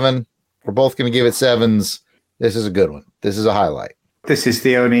it a 7. We're both going to give it 7s. This is a good one. This is a highlight. This is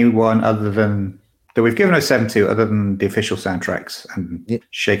the only one other than that we've given a 7 to, other than the official soundtracks and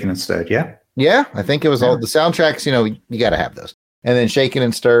Shaken and Stirred. Yeah. Yeah, I think it was all the soundtracks, you got to have those. And then Shaken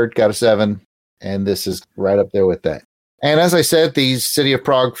and Stirred got a 7, and this is right up there with that. And as I said, these City of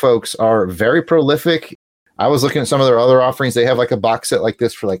Prague folks are very prolific. I was looking at some of their other offerings. They have like a box set like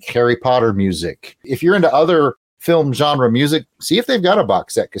this for like Harry Potter music. If you're into other film genre music, see if they've got a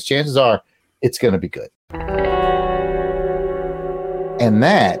box set, because chances are it's going to be good. And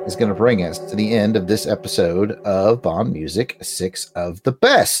that is going to bring us to the end of this episode of Bond Music 6 of the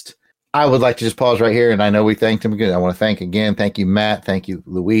Best. I would like to just pause right here, and I know we thanked him again. I want to thank you, Matt. Thank you,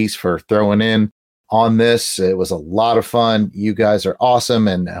 Luis, for throwing in on this. It was a lot of fun. You guys are awesome,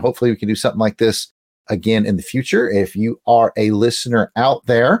 and hopefully we can do something like this again in the future. If you are a listener out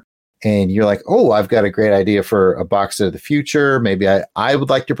there and you're like, oh, I've got a great idea for a box set of the future, maybe I would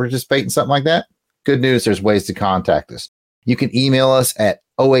like to participate in something like that. Good news, there's ways to contact us. You can email us at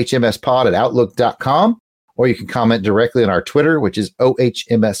ohmspod@outlook.com, or you can comment directly on our Twitter, which is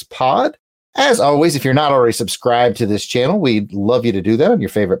ohmspod. As always, if you're not already subscribed to this channel, we'd love you to do that on your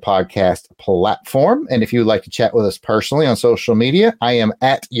favorite podcast platform. And if you would like to chat with us personally on social media, I am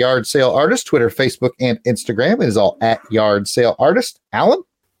at Yard Sale Artist, Twitter, Facebook, and Instagram. It is all at Yard Sale Artist. Alan?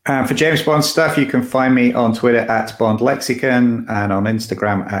 For James Bond stuff, you can find me on Twitter at Bond Lexicon and on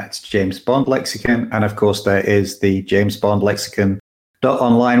Instagram at James Bond Lexicon. And of course, there is the James Bond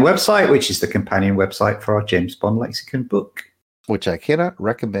Lexicon.online website, which is the companion website for our James Bond Lexicon book, which I cannot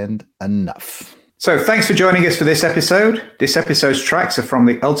recommend enough. So thanks for joining us for this episode. This episode's tracks are from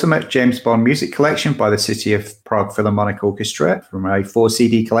the Ultimate James Bond Music Collection by the City of Prague Philharmonic Orchestra from a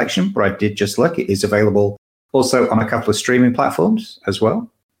 4-CD collection, but I did just look. It is available also on a couple of streaming platforms as well.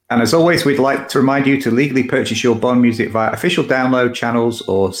 And as always, we'd like to remind you to legally purchase your Bond music via official download channels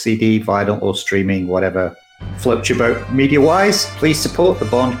or CD, vinyl, or streaming, whatever floats your boat media-wise. Please support the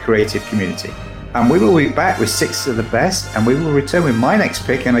Bond creative community. And we will be back with 6 of the best, and we will return with my next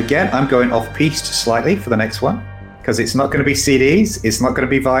pick. And again, I'm going off-piste slightly for the next one, because it's not going to be CDs, it's not going to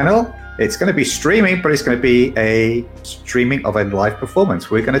be vinyl, it's going to be streaming, but it's going to be a streaming of a live performance.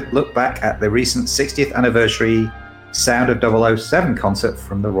 We're going to look back at the recent 60th anniversary Sound of 007 concert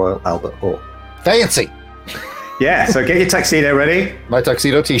from the Royal Albert Hall. Fancy! Yeah, so get your tuxedo ready. My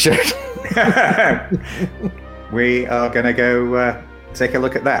tuxedo t-shirt. We are going to go take a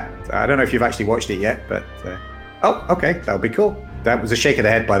look at that. I don't know if you've actually watched it yet, but... oh, okay, that'll be cool. That was a shake of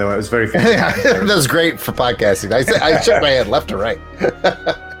the head, by the way. It was very funny. That was great for podcasting. I shook my head left to right.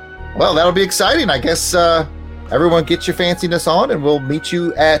 Well, that'll be exciting. I guess everyone get your fanciness on, and we'll meet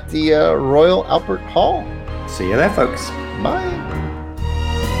you at the Royal Albert Hall. See you there, folks. Bye.